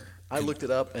don't remember. I looked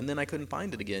it up, and then I couldn't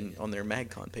find it again on their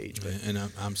MagCon page. But. And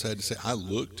I'm sad to say I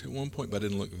looked at one point, but I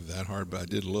didn't look that hard. But I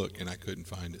did look, and I couldn't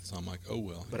find it. So I'm like, oh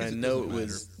well. But I know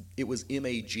it was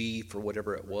MAG for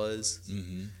whatever it was,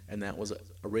 and that was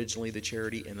originally the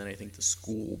charity, and then I think the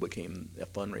school became a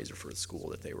fundraiser for the school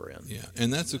that they were in. Yeah,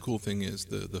 and that's the cool thing is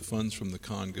the funds from the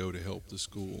con go to help the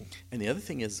school. And the other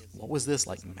thing is, what was this,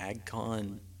 like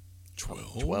MagCon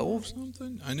 12 or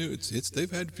something? I knew it's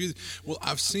they've had a few. Well,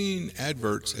 I've seen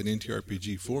adverts at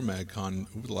NTRPG for MagCon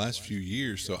over the last few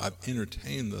years, so I've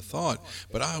entertained the thought.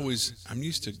 But I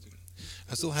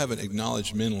still haven't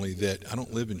acknowledged mentally that I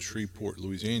don't live in Shreveport,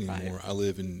 Louisiana anymore. Right. I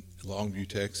live in Longview,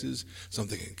 Texas. So I'm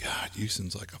thinking, God,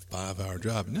 Houston's like a 5-hour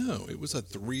drive. No, it was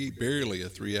barely a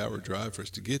 3-hour drive for us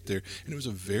to get there, and it was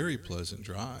a very pleasant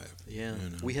drive. Yeah,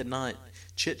 we had not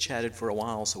chit-chatted for a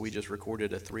while, so we just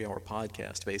recorded a 3-hour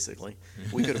podcast, basically.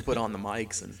 We could have put on the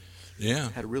mics and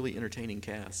had a really entertaining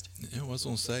cast. Yeah, I was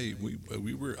going to say,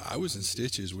 I was in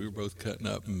stitches. We were both cutting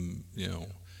up and,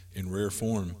 in rare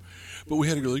form. But we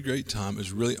had a really great time. It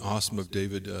was really awesome of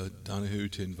David Donahue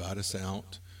to invite us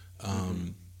out.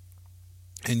 And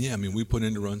yeah, I mean, we put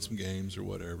in to run some games or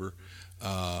whatever.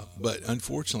 But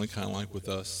unfortunately, kind of like with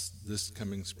us this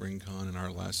coming spring con and our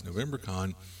last November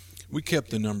con, we kept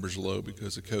the numbers low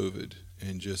because of COVID,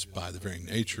 and just by the very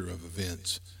nature of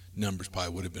events, numbers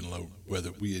probably would have been low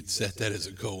whether we had set that as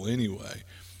a goal anyway.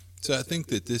 So I think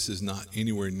that this is not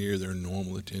anywhere near their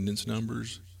normal attendance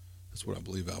numbers. That's what I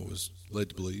believe I was led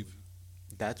to believe.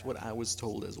 That's what I was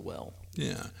told as well.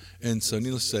 Yeah, and so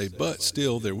needless to say, but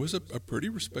still there was a pretty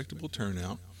respectable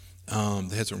turnout.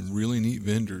 They had some really neat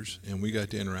vendors, and we got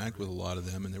to interact with a lot of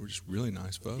them, and they were just really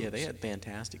nice folks. Yeah, they had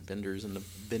fantastic vendors in the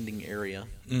vending area.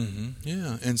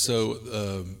 Yeah, and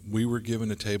so we were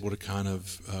given a table to kind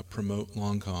of promote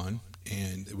LongCon,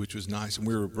 which was nice. And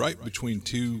we were right between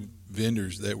two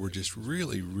vendors that were just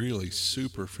really, really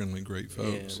super friendly, great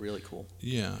folks. Yeah, really cool.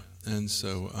 Yeah, and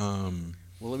so...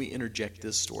 well, let me interject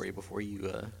this story before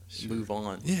you move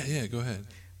on. Yeah, go ahead.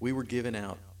 We were giving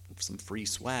out some free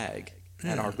swag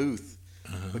at our booth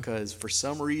because for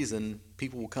some reason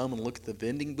people will come and look at the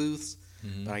vending booths,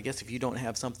 but I guess if you don't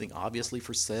have something obviously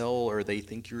for sale or they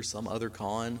think you're some other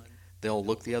con, they'll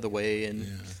look the other way and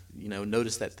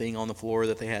notice that thing on the floor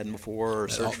that they hadn't before, or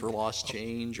search for lost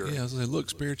change. Or I was like, look,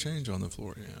 spare change on the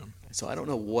floor. Yeah. So I don't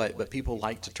know what, but people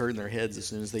like to turn their heads as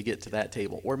soon as they get to that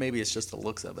table, or maybe it's just the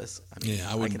looks of us. I mean,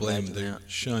 I wouldn't blame them. They're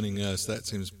shunning us. That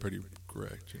seems pretty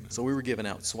correct. So we were giving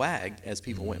out swag as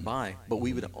people went by, but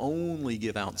we would only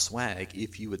give out swag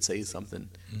if you would say something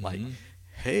like,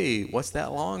 "Hey, what's that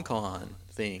LongCon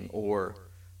thing?" or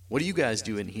 "What are you guys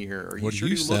doing here?" or "You sure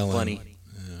do look funny."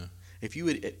 Yeah. If you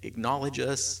would acknowledge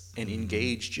us and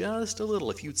engage just a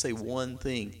little, if you'd say one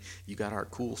thing, you got our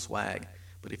cool swag.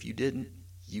 But if you didn't,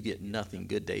 you get nothing.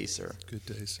 Good day, sir. Good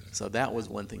day, sir. So that was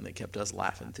one thing that kept us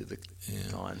laughing through the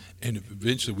con. And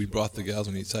eventually we brought the gals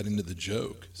on each side into the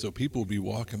joke. So people would be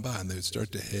walking by and they would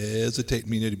start to hesitate,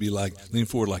 to be like, lean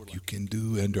forward like, "You can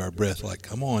do," under our breath, like,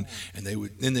 "Come on." And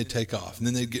then they'd take off. And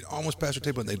then they'd get almost past our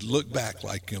table and they'd look back,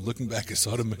 like, looking back at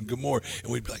Sodom and Gomorrah.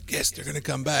 And we'd be like, "Yes, they're going to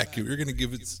come back. You're going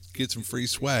to get some free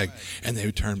swag." And they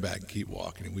would turn back and keep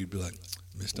walking. And we'd be like,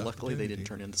 "Missed opportunity." Luckily, they didn't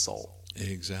turn into salt.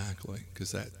 Exactly,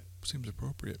 because that seems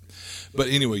appropriate. But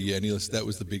anyway, needless, that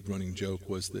was the big running joke,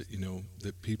 was that,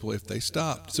 that people, if they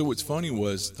stopped. So what's funny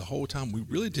was the whole time we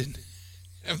really didn't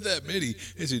have that many,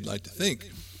 as you'd like to think,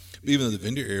 even though the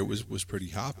vendor area was pretty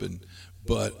hopping.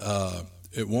 But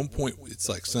at one point, it's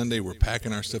like Sunday, we're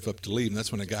packing our stuff up to leave, and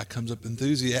that's when a guy comes up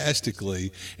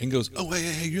enthusiastically and goes, "Oh,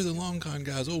 hey, you're the LongCon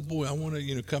guys. Oh, boy, I want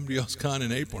to, come to y'all's con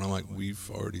in April." And I'm like,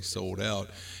 "We've already sold out."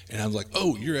 And I was like,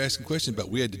 "Oh, you're asking questions about,"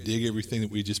 we had to dig everything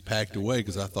that we just packed away,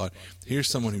 because I thought, here's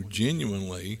someone who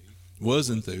genuinely was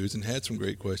enthused and had some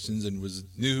great questions and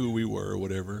knew who we were or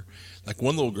whatever. Like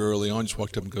one little girl early on just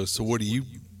walked up and goes, "So what are you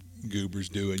goobers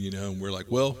doing?" And we're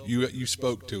like, "Well, you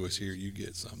spoke to us here. You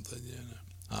get something,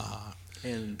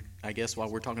 And I guess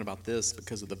while we're talking about this,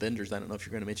 because of the vendors, I don't know if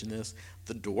you're going to mention this,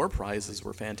 the door prizes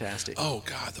were fantastic. Oh,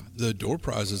 God, the door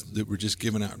prizes that were just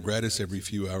given out gratis every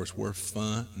few hours were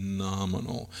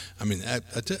phenomenal. I mean, I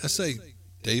say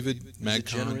David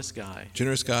MagCon,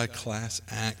 generous guy, class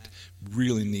act,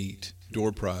 really neat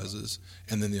door prizes.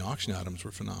 And then the auction items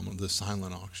were phenomenal. The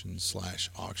silent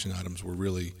auction/auction items were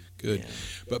really good. Yeah.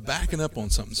 But backing up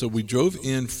on something, so we drove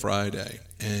in Friday,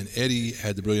 and Eddie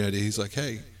had the brilliant idea. He's like,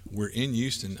 "Hey, we're in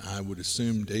Houston. I would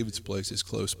assume David's place is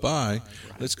close by.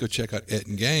 Let's go check out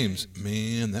Etten Games."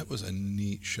 Man, that was a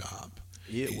neat shop.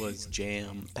 It was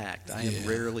jam-packed. I have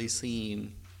rarely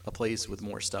seen a place with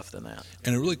more stuff than that.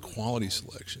 And a really quality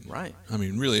selection. Right. I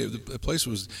mean, really, the place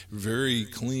was very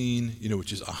clean,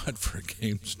 which is odd for a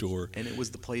game store. And it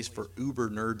was the place for uber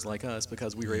nerds like us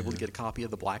because we were able to get a copy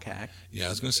of the Black Hack. Yeah, I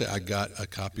was going to say I got a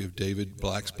copy of David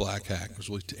Black's Black Hack,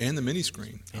 and the mini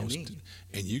screen.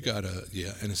 And you got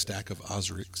and a stack of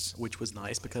Osric's, which was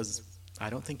nice because I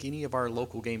don't think any of our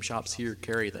local game shops here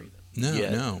carry them.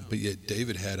 No, but yet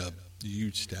David had a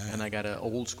huge stack. And I got an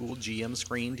old school GM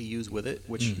screen to use with it,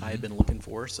 which I had been looking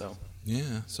for. So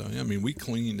I mean, we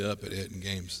cleaned up at Etten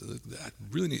Games. So that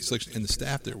really neat selection, and the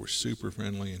staff there were super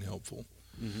friendly and helpful.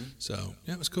 Mm-hmm. So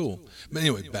it was cool. But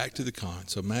anyway, back to the con.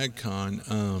 So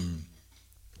MagCon.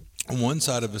 On one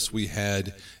side of us, we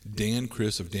had Dan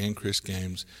Criss of Dan Criss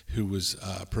Games, who was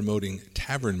promoting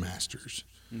Tavern Masters,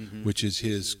 which is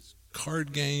his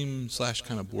card game /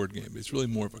 kind of board game. It's really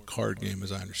more of a card game,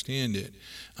 as I understand it.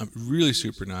 Really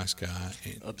super nice guy.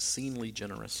 And obscenely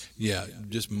generous. Yeah,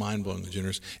 just mind-blowingly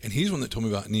generous. And he's one that told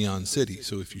me about Neon City.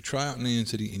 So if you try out Neon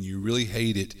City and you really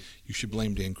hate it, you should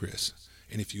blame Dan Criss.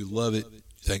 And if you love it,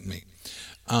 thank me.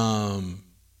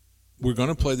 We're going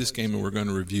to play this game and we're going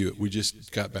to review it. We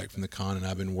just got back from the con and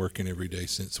I've been working every day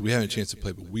since. So we haven't had a chance to play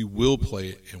it, but we will play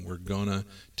it and we're going to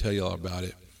tell you all about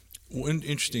it. One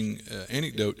interesting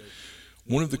anecdote,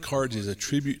 one of the cards is a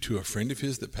tribute to a friend of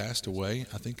his that passed away.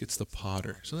 I think it's the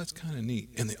Potter. So that's kind of neat.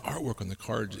 And the artwork on the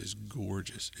cards is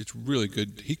gorgeous. It's really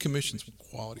good. He commissions some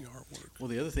quality artwork. Well,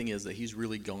 the other thing is that he's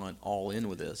really gone all in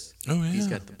with this. Oh, yeah. He's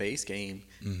got the base game.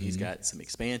 He's got some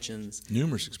expansions.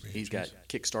 Numerous expansions. He's got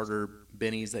Kickstarter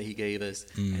bennies that he gave us.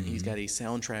 And he's got a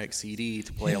soundtrack CD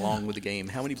to play along with the game.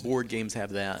 How many board games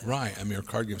have that? Right. I mean, our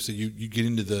card games. So you get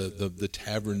into the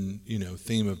tavern,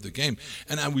 theme of the game.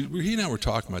 And he and I were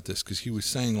talking about this because he was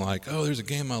saying like, oh, there's a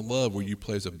game I love where you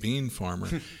play as a bean farmer.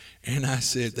 And I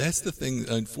said, that's the thing,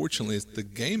 unfortunately, is the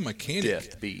game mechanic.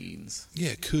 Death beans. Yeah,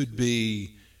 it could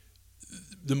be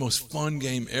the most fun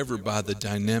game ever by the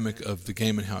dynamic of the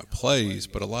game and how it plays,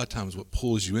 but a lot of times what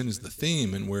pulls you in is the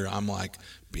theme, and where I'm like,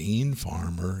 bean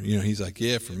farmer, he's like,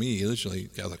 yeah, for me, literally,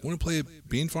 I was like, want to play a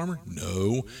bean farmer?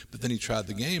 No, but then he tried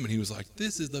the game, and he was like,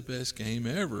 this is the best game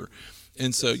ever.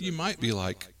 And so you might be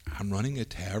like, I'm running a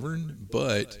tavern,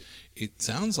 but it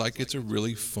sounds like it's a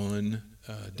really fun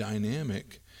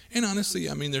dynamic. And honestly,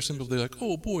 I mean, there's some people that are like,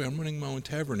 oh boy, I'm running my own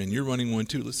tavern and you're running one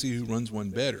too. Let's see who runs one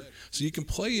better. So you can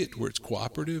play it where it's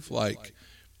cooperative,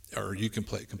 or you can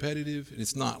play it competitive. And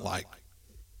it's not like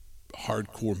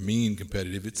hardcore mean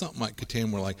competitive. It's something like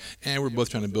Catan where we're both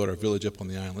trying to build our village up on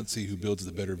the island. Let's see who builds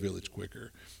the better village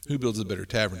quicker, who builds the better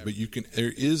tavern. But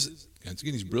there is, once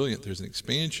again, he's brilliant. There's an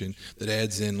expansion that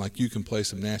adds in, you can play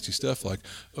some nasty stuff like,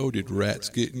 oh, did rats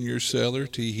get in your cellar?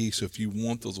 Tee-hee. So if you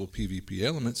want those little PvP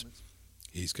elements,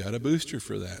 he's got a booster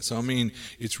for that. So, I mean,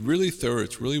 it's really thorough.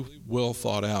 It's really well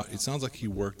thought out. It sounds like he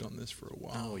worked on this for a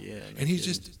while. Oh, yeah. And he's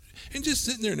just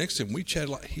sitting there next to him. We chatted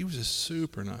a lot. He was a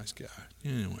super nice guy.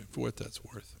 Anyway, for what that's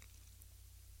worth.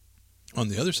 On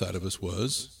the other side of us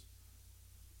was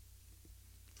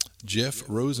Jeff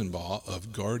Rosenbaugh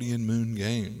of Guardian Moon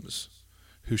Games,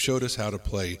 who showed us how to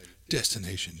play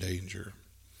Destination Danger,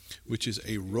 which is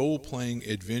a role-playing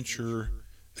adventure.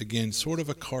 Again, sort of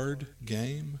a card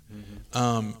game.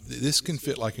 This can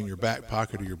fit in your back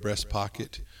pocket or your breast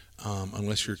pocket,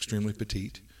 unless you're extremely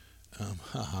petite.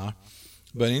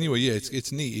 But anyway, yeah,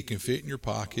 it's neat. It can fit in your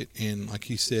pocket, and like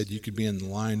he said, you could be in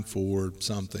line for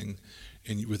something,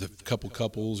 and with a couple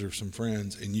couples or some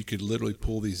friends, and you could literally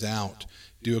pull these out,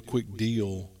 do a quick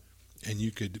deal, and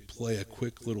you could play a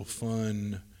quick little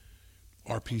fun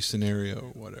RP scenario or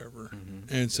whatever.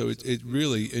 And so it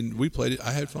really, and we played it.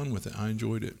 I had fun with it. I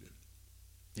enjoyed it.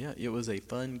 Yeah, it was a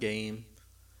fun game.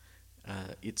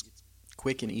 It's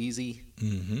quick and easy.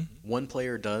 One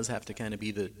player does have to kind of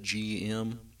be the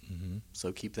GM,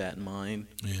 so keep that in mind.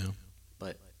 Yeah.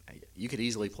 But you could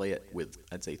easily play it with,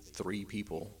 I'd say, 3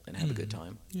 people and have a good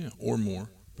time. Yeah, or more.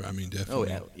 I mean,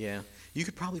 definitely. Oh, yeah. You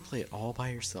could probably play it all by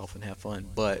yourself and have fun,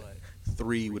 but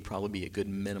 3 would probably be a good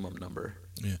minimum number.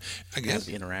 Yeah, I guess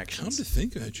the interactions. Come to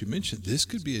think of it, you mentioned this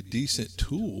could be a decent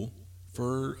tool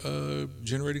for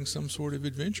generating some sort of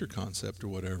adventure concept or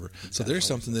whatever. Exactly. So there's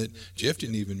something that Jeff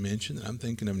didn't even mention that I'm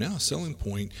thinking of now. A selling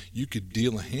point, you could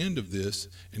deal a hand of this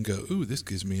and go, ooh, this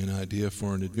gives me an idea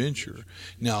for an adventure.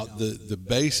 Now, the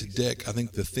base deck, I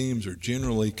think the themes are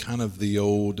generally kind of the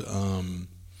old,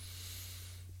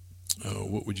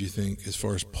 what would you think as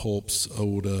far as Pulp's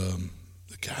old...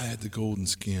 the guy had the golden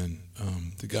skin,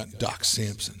 the guy Doc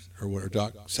Samson or whatever,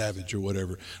 Doc Savage or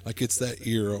whatever. It's that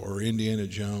era, or Indiana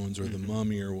Jones or the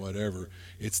Mummy or whatever.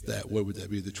 It's that, what would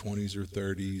that be, the 20s or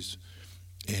 30s?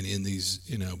 And in these,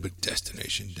 but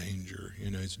Destination Danger,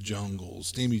 it's jungle,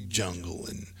 steamy jungle,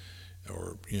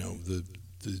 or the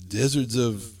deserts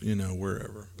of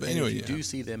wherever. But And anyway, if you do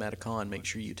see them at a con, make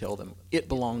sure you tell them it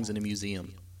belongs in a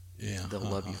museum. Yeah, They'll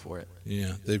love you for it.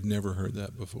 Yeah, they've never heard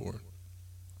that before.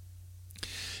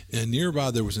 And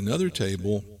nearby there was another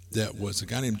table that was a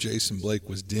guy named Jason Blake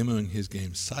was demoing his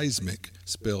game Seismic,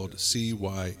 spelled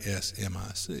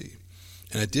Cysmic.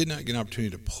 And I did not get an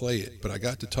opportunity to play it, but I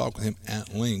got to talk with him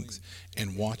at length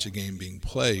and watch a game being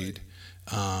played.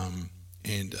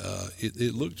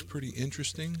 It looked pretty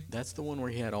interesting. That's the one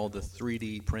where he had all the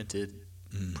 3D printed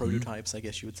prototypes, I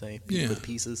guess you would say, for the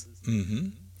pieces.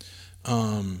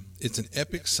 Mm-hmm. It's an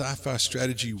epic sci-fi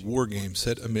strategy war game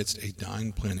set amidst a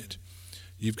dying planet.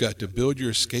 You've got to build your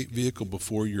escape vehicle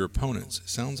before your opponents.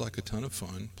 Sounds like a ton of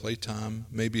fun. Playtime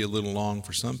may be a little long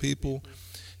for some people.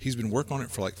 He's been working on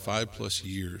it for like 5+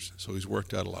 years, so he's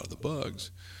worked out a lot of the bugs.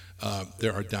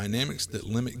 There are dynamics that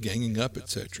limit ganging up,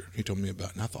 etc. He told me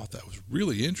about, and I thought that was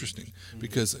really interesting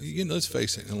because, let's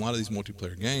face it, in a lot of these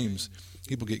multiplayer games,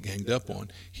 people get ganged up on.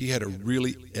 He had a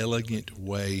really elegant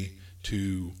way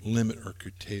to limit or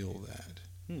curtail that,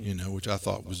 which I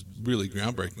thought was really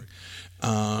groundbreaking.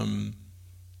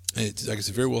 It's, like I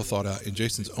said, very well thought out. In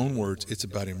Jason's own words, it's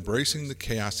about embracing the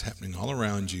chaos happening all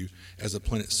around you as the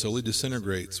planet slowly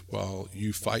disintegrates while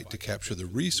you fight to capture the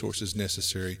resources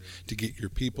necessary to get your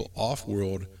people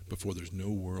off-world before there's no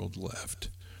world left.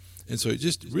 And so it's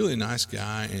just really a nice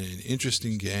guy and an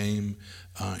interesting game.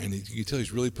 And you can tell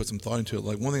he's really put some thought into it.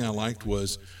 Like, one thing I liked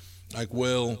was,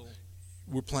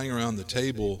 we're playing around the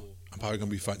table. I'm probably going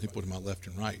to be fighting people to my left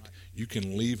and right. You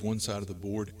can leave one side of the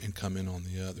board and come in on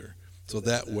the other. So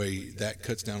that way, that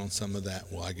cuts down on some of that.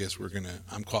 Well, I guess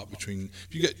I'm caught between.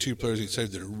 If you got two players each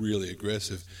side that are really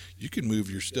aggressive, you can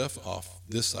move your stuff off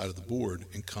this side of the board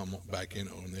and come back in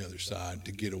on the other side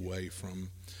to get away from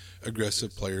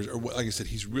aggressive players. Or, like I said,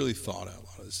 he's really thought out a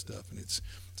lot of this stuff, and it's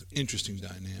interesting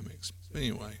dynamics. But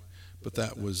anyway,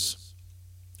 that was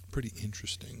pretty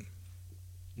interesting.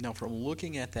 Now, from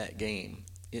looking at that game,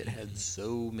 it had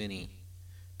so many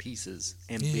pieces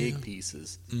and big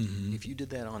pieces. Mm-hmm. If you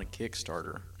did that on a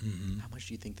Kickstarter, how much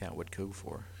do you think that would go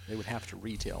for? They would have to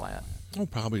retail at. Oh,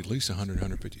 probably at least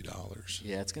 $150.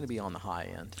 Yeah, it's going to be on the high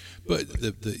end. But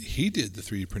he did the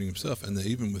 3D printing himself, and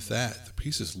even with that, the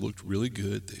pieces looked really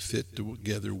good. They fit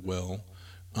together well.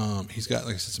 He's got,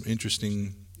 like I said, some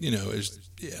interesting.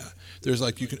 There's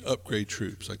like you can upgrade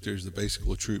troops. Like there's the basic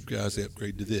little troop guys, they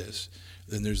upgrade to this.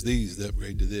 Then there's these that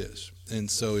upgrade to this. And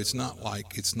so it's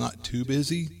not too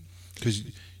busy because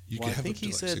you can have. I think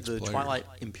he said the players. Twilight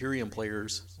Imperium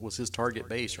players was his target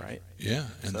base, right? Yeah,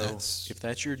 and so if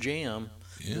that's your jam,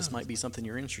 this might be something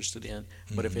you're interested in.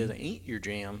 But if it ain't your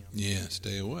jam,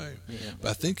 stay away. Yeah.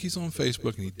 But I think he's on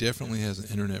Facebook, and he definitely has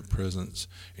an internet presence,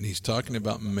 and he's talking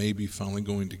about maybe finally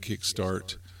going to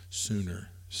Kickstart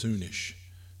soonish.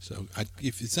 So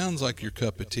if it sounds like your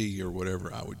cup of tea or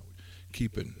whatever, I would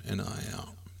keep an eye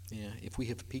out. Yeah, if we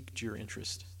have piqued your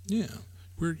interest. Yeah,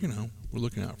 we're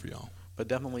looking out for y'all. But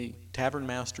definitely Tavern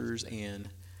Masters and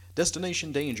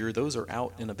Destination Danger, those are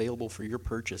out and available for your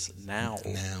purchase now.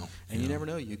 And you never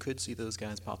know, you could see those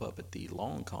guys pop up at the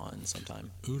Long Con sometime.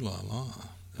 Ooh la la.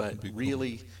 But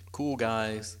really cool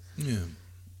guys. Yeah.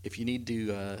 If you need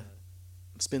to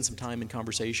spend some time in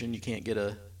conversation, you can't get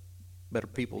better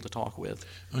people to talk with.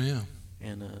 Oh yeah.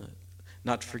 And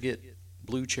not to forget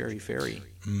Blue Cherry Fairy.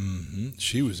 Mm-hmm.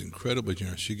 She was incredibly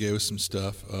generous. She gave us some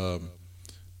stuff,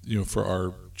 for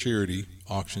our charity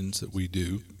auctions that we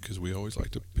do, because we always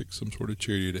like to pick some sort of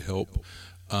charity to help.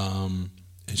 And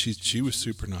she was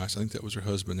super nice. I think that was her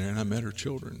husband there, and I met her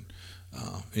children.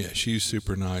 She's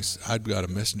super nice. I'd got a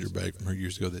messenger bag from her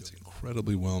years ago that's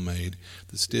incredibly well made.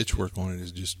 The stitch work on it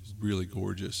is just really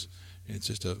gorgeous. And it's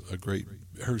just a great.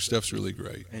 Her stuff's really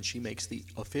great. And she makes the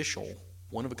official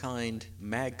one-of-a-kind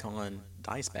MagCon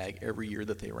dice bag every year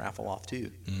that they raffle off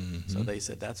too. Mm-hmm. So they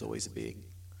said that's always a big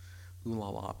ooh la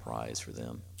la prize for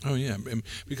them. Oh yeah,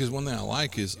 because one thing I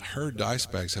like is her dice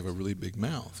bags have a really big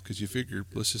mouth. Because you figure,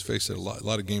 let's just face it, a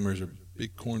lot of gamers are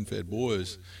big corn-fed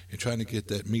boys, and trying to get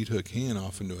that meat hook hand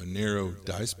off into a narrow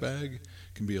dice bag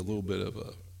can be a little bit of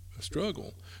a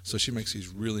struggle. So she makes these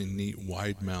really neat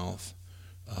wide mouth,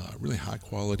 really high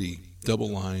quality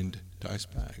double-lined dice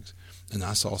bags. And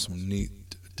I saw some neat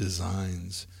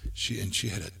designs. She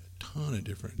had a ton of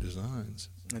different designs.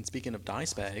 And speaking of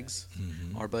dice bags,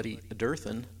 our buddy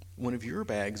Durthan, one of your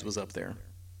bags was up there.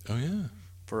 Oh yeah.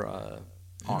 For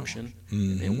auction.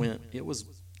 Mm-hmm. It was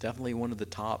definitely one of the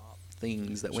top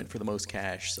things that went for the most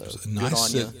cash. So was a good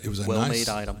nice on you. set. It was a well-made nice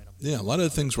item. Yeah, a lot of the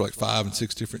things were like 5 and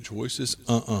 6 different choices.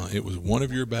 It was one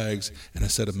of your bags and a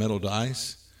set of metal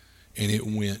dice, and it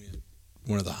went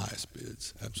one of the highest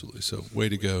bids. Absolutely. So way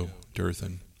to go,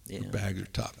 Durthan. Your bags are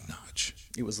top notch.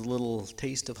 It was a little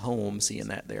taste of home seeing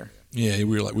that there. Yeah,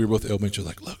 we were both elbow each other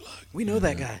like, look. We know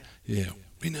that guy. Yeah,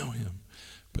 we know him.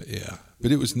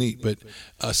 But it was neat. But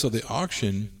so the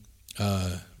auction,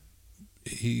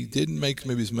 he didn't make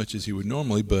maybe as much as he would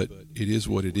normally, but it is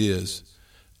what it is.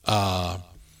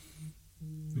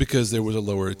 Because there was a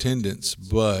lower attendance,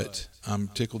 but I'm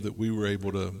tickled that we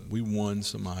won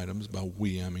some items. By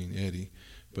we, I mean Eddie.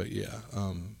 But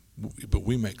but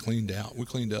we cleaned out. We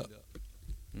cleaned up,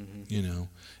 and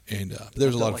there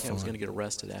was a lot of fun. I was going to get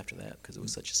arrested after that because it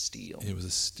was such a steal. It was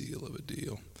a steal of a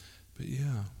deal.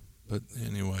 But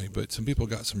anyway, some people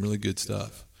got some really good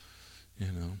stuff,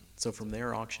 So from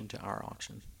their auction to our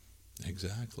auction.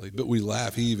 Exactly. But we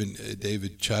laugh. He even,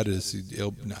 David chided us,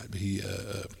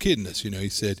 kidding us, he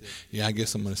said, I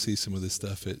guess I'm going to see some of this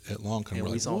stuff at Long Con. And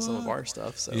we saw some of our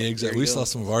stuff. So yeah, exactly. We saw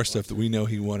some of our stuff that we know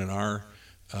he won in our,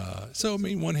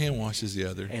 one hand washes the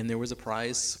other. And there was a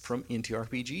prize from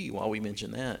NTRPG while we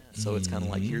mentioned that. So it's kind of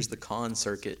like, here's the con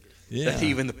circuit. Yeah. That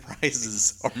even the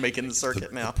prizes are making the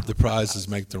circuit now. The prizes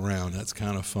make the round. That's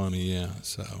kind of funny, yeah.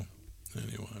 So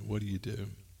anyway, what do you do?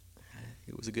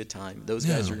 It was a good time. Those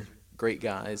guys are great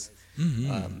guys.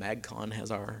 MagCon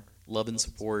has our love and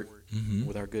support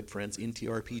with our good friends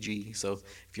NTRPG. So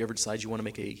if you ever decide you want to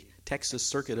make a Texas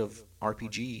circuit of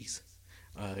RPGs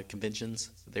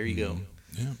conventions, there you go.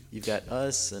 Yeah. You've got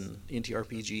us and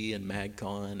NTRPG and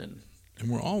MagCon and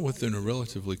we're all within a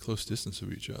relatively close distance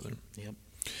of each other. Yep.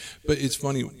 But it's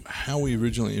funny, how we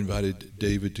originally invited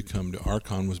David to come to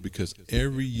Archon was because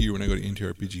every year when I go to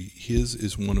NTRPG, his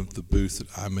is one of the booths that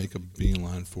I make a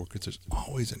beeline for because there's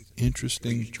always an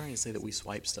interesting... Are you trying to say that we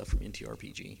swipe stuff from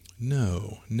NTRPG?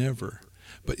 No, never.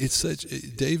 But it's such...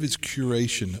 David's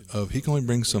curation of... He can only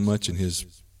bring so much in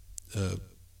his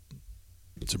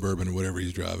Suburban or whatever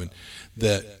he's driving,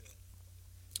 that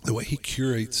the way he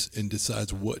curates and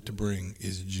decides what to bring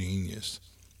is genius.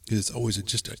 It's always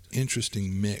just an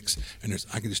interesting mix, and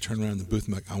I can just turn around in the booth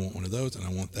and be like, I want one of those, and I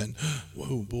want that. And,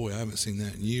 whoa, boy, I haven't seen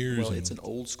that in years. Well, it's an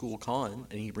old school con,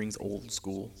 and he brings old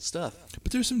school stuff.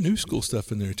 But there's some new school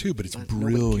stuff in there too. But it's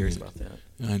brilliant. Nobody cares about that.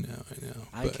 I know.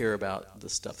 I care about the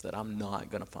stuff that I'm not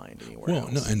going to find anywhere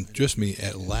else. No, and trust me,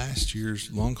 at last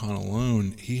year's Long Con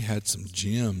alone, he had some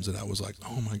gems that I was like,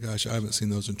 oh my gosh, I haven't seen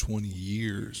those in 20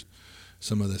 years.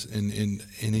 Some of this, and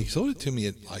he sold it to me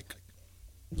at like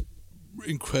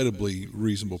incredibly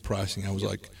reasonable pricing. I was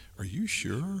like, are you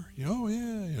sure? Oh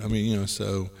yeah. I mean,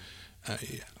 so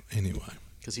anyway.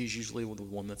 Because he's usually the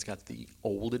one that's got the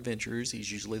old adventures.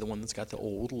 He's usually the one that's got the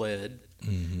old lead.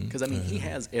 Because he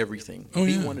has everything. If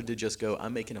he wanted to just go,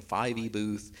 I'm making a 5e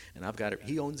booth, and I've got it.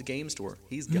 He owns a game store.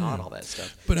 He's got all that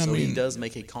stuff. But he does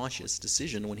make a conscious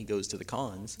decision when he goes to the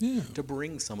cons to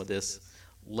bring some of this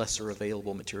lesser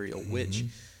available material, which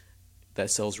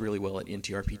that sells really well at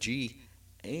NTRPG.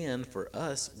 And for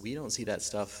us, we don't see that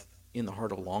stuff in the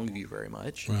heart of Longview very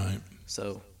much. Right.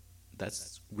 So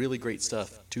that's really great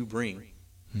stuff to bring.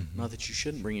 Not that you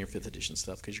shouldn't bring your 5th edition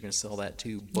stuff because you're going to sell that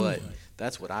too, but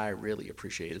that's what I really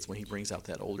appreciate is when he brings out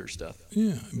that older stuff.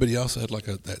 Yeah, but he also had like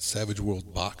that Savage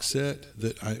World box set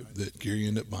that Gary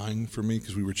ended up buying for me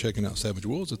because we were checking out Savage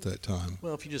Worlds at that time.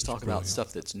 Well, if you just talk about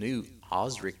stuff that's new,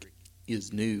 Osric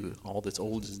is new. All that's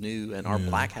old is new, and our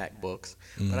Black Hack books.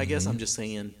 But I guess I'm just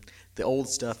saying the old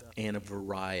stuff and a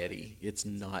variety. It's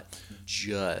not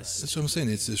just... That's what I'm saying.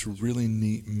 It's this really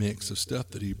neat mix of stuff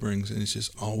that he brings, and it's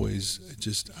just always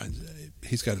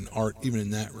he's got an art even in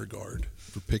that regard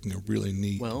for picking a really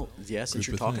neat... Well, yeah, since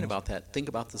you're talking about that, think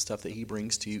about the stuff that he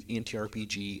brings to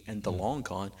NTRPG and the Long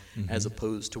Con as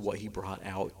opposed to what he brought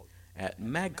out at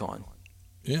MagCon.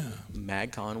 Yeah.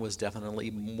 MagCon was definitely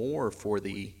more for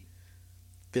the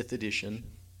 5th edition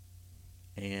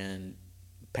and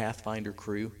Pathfinder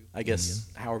crew, I guess,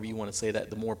 however you want to say that,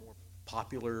 the more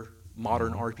popular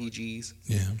modern RPGs.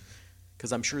 Yeah.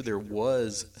 Because I'm sure there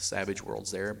was Savage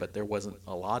Worlds there, but there wasn't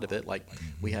a lot of it. Like,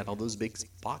 we had all those big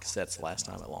box sets last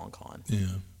time at Long Con. Yeah.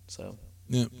 So,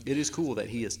 it is cool that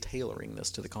he is tailoring this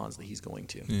to the cons that he's going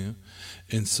to. Yeah.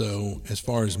 And so, as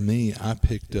far as me, I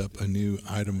picked up a new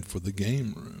item for the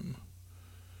game room.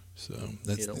 So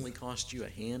it only cost you a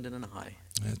hand and an eye.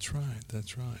 That's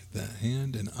right. The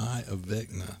Hand and Eye of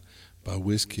Vecna by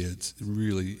WizKids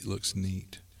really looks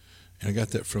neat. And I got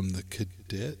that from the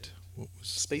Cadet what was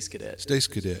Space Cadet. Space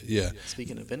Cadet, yeah.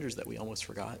 Speaking of vendors that we almost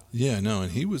forgot. Yeah, no,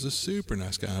 and he was a super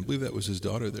nice guy. I believe that was his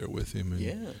daughter there with him.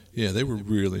 And Yeah. they were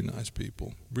really nice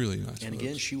people, really nice. And folks.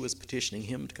 again, she was petitioning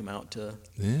him to come out to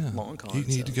Yeah, LonCon. you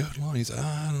need to go to Long. He's,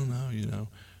 I don't know,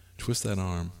 twist that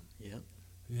arm. Yeah.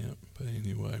 Yeah, but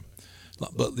anyway,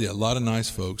 but yeah, a lot of nice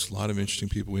folks, a lot of interesting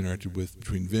people we interacted with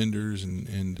between vendors and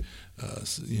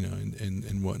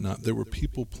whatnot. There were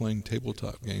people playing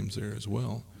tabletop games there as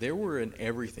well. There were an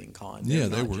everything con. Yeah, They're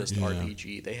they not were, just yeah.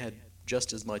 RPG. They had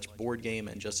just as much board game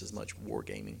and just as much war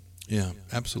gaming. Yeah,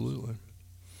 absolutely.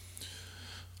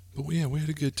 But yeah, we had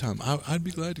a good time. I'd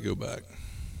be glad to go back.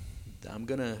 I'm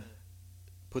gonna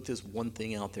put this one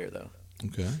thing out there though.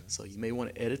 Okay. So you may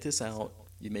want to edit this out.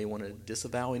 You may want to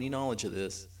disavow any knowledge of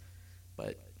this,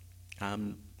 but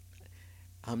I'm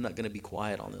not going to be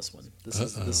quiet on this one. This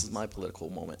is my political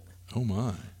moment. Oh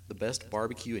my. The best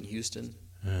barbecue in Houston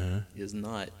Uh-huh. is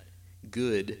not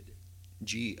Good,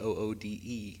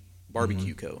 GOODE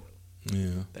Barbecue Co.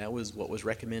 Yeah. That was what was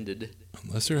recommended.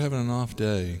 Unless they're having an off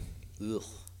day. Ugh.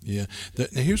 Yeah. Now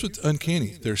here's what's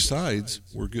uncanny. Their sides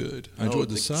were good. I enjoyed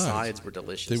the sides. Sides were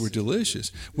delicious. They were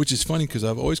delicious, which is funny because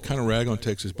I've always kind of ragged on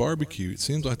Texas barbecue. It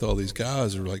seems like all these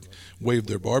guys are like wave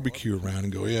their barbecue around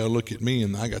and go, yeah, look at me,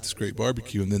 and I got this great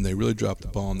barbecue, and then they really drop the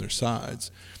ball on their sides.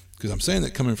 Because I'm saying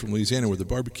that coming from Louisiana where the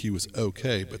barbecue was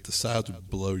okay, but the sides would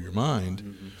blow your mind.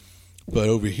 Mm-hmm. But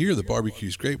over here, the barbecue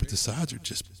is great, but the sides are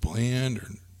just bland or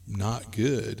not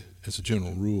good as a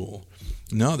general rule.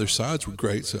 No, their sides were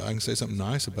great, so I can say something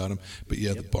nice about them. But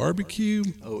yeah, the barbecue.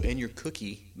 Oh, and your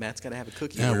cookie. Matt's got to have a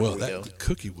cookie. Yeah, wherever well, we go. the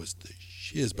cookie was the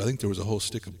shiz, but I think there was a whole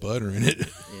stick of butter in it.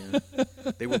 Yeah.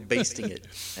 They were basting it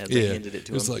as they handed it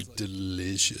to it was him. like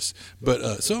delicious.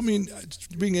 But so I mean,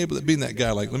 being that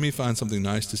guy, like, let me find something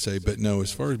nice to say. But no,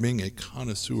 as far as being a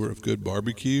connoisseur of good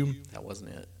barbecue, That wasn't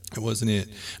it. it wasn't it.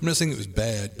 I'm not saying it was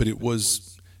bad, but it was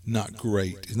not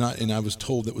great. It's not, and I was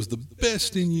told that was the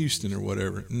best in Houston or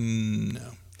whatever.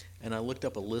 No. And I looked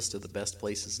up a list of the best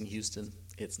places in Houston.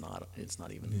 It's not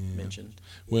even mentioned.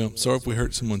 Well, sorry if we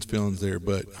hurt someone's feelings there,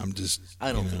 but I'm just.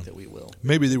 I don't think that we will.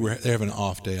 Maybe they're having an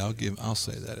off day. I'll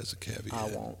say that as a caveat.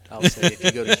 I won't. I'll say if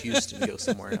you go to Houston, go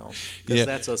somewhere else. Because Yeah.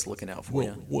 that's us looking out for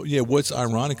you. Well, yeah, what's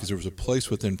ironic is there was a place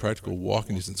within practical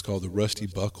walking distance called the Rusty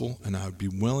Buckle, and I would be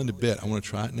willing to bet I want to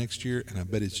try it next year, and I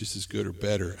bet it's just as good or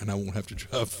better, and I won't have to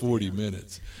drive 40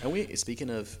 minutes. And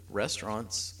speaking of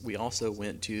restaurants, we also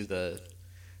went to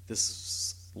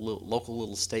this local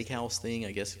little steakhouse thing,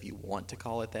 I guess if you want to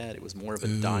call it that. It was more of a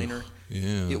diner.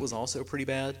 Yeah. It was also pretty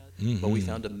bad, but we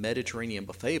found a Mediterranean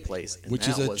buffet place, and Which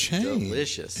that is a was chain,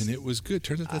 delicious. and it was good.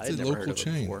 Turns out that's I'd a never heard local of it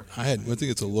chain. before. I think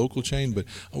it's a local chain, but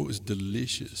it was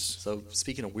delicious. So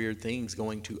speaking of weird things,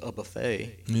 going to a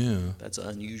buffet, Yeah, that's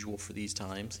unusual for these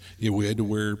times. yeah. We had to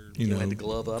wear You had to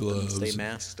glove up gloves. and stay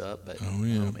masked up, but Oh,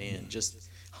 yeah. oh man, just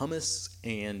hummus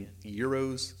and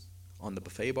gyros on the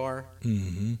buffet bar.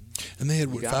 Mm-hmm. And they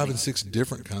had You got 5 me. and 6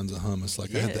 different kinds of hummus.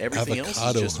 Like I Yeah, had the everything else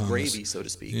avocado is just hummus. gravy, so to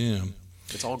speak. Yeah.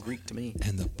 It's all Greek to me.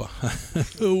 And but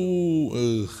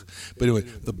anyway,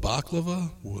 the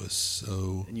baklava was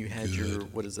so. And you had good.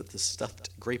 the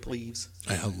stuffed grape leaves.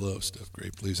 I love stuffed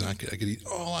grape leaves, and I could eat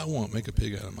all I want, make a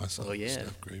pig out of myself. Oh, yeah.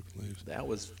 Stuffed grape leaves. That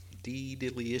was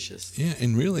delicious. Yeah,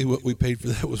 and really, what we paid for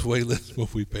that was way less than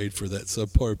what we paid for that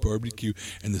subpar barbecue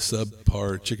and the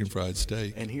subpar chicken fried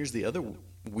steak. And here's the other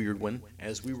weird one.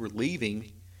 As we were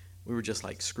leaving, we were just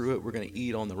like, screw it, we're going to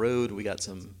eat on the road. We got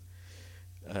some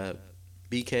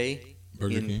BK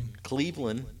Burger in King.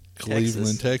 Cleveland,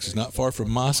 Cleveland, Texas, not far from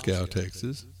Moscow,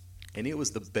 Texas. And it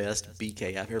was the best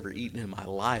BK I've ever eaten in my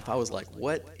life. I was like,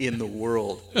 what in the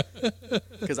world?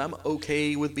 Because I'm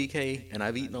okay with BK, and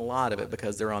I've eaten a lot of it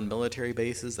because they're on military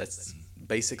bases. That's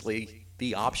basically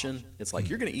the option. It's like,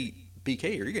 you're going to eat BK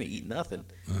or you're going to eat nothing.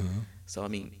 So, I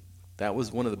mean, that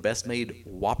was one of the best made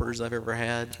Whoppers I've ever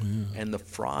had. And the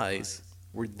fries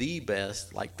were the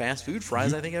best, like fast food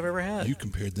fries I think I've ever had. You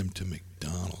compared them to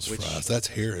McDonald's Which- fries. That's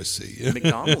heresy.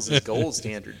 McDonald's is gold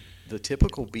standard. The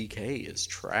typical BK is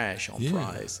trash on Yeah.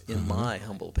 fries, in my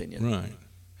humble opinion. Right.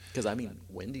 Because, I mean,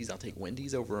 Wendy's, I'll take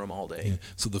Wendy's over them all day. Yeah.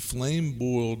 So the flame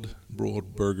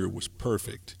broiled burger was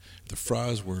perfect. The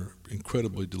fries were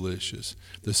incredibly delicious.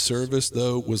 The service,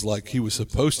 though, was like he was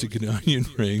supposed to get onion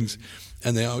rings,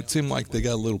 and it seemed like they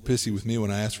got a little pissy with me when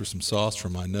I asked for some sauce for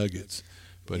my nuggets.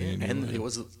 But anyway. And it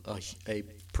was a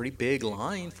pretty big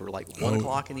line for like 1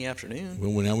 o'clock in the afternoon.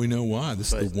 Well, now we know why.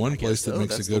 This is the one I guess place that so.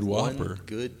 makes That's a good the one Whopper.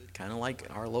 Good, kind of like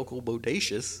our local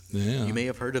Bodacious. Yeah. You may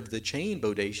have heard of the chain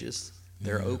Bodacious.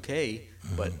 They're okay,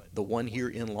 Uh-huh. but the one here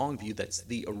in Longview, that's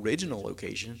the original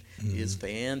location, is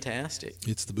fantastic.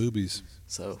 It's the boobies.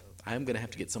 So I'm going to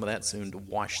have to get some of that soon to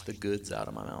wash the goods out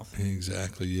of my mouth.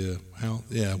 Exactly.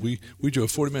 Yeah. We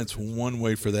drove 40 minutes one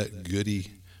way for that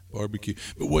goody barbecue.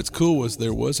 But what's cool was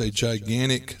there was a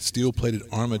gigantic steel-plated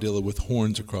armadillo with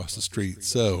horns across the street.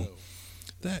 So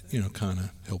that, kind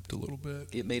of helped a little bit.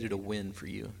 It made it a win for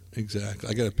you. Exactly.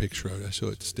 I got a picture of it. I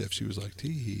showed it to Steph. She was like,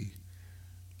 tee-hee.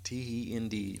 Tee-hee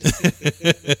indeed.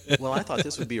 Well, I thought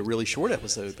this would be a really short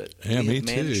episode, but yeah, we have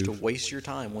managed too. to waste your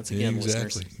time once again, exactly.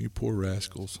 listeners. You poor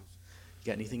rascals.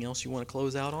 Got anything else you want to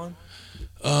close out on?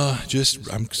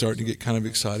 I'm starting to get kind of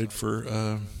excited for,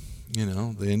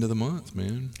 the end of the month,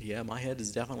 man. Yeah, my head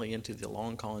is definitely into the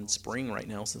Long Con spring right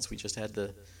now since we just had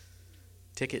the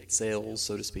ticket sales,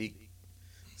 so to speak.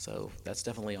 So that's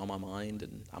definitely on my mind,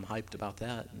 and I'm hyped about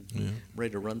that. And ready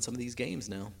to run some of these games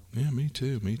now. Yeah, me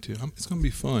too. It's going to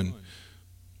be fun.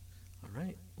 All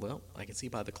right. Well, I can see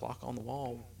by the clock on the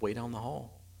wall way down the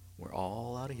hall, we're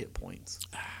all out of hit points.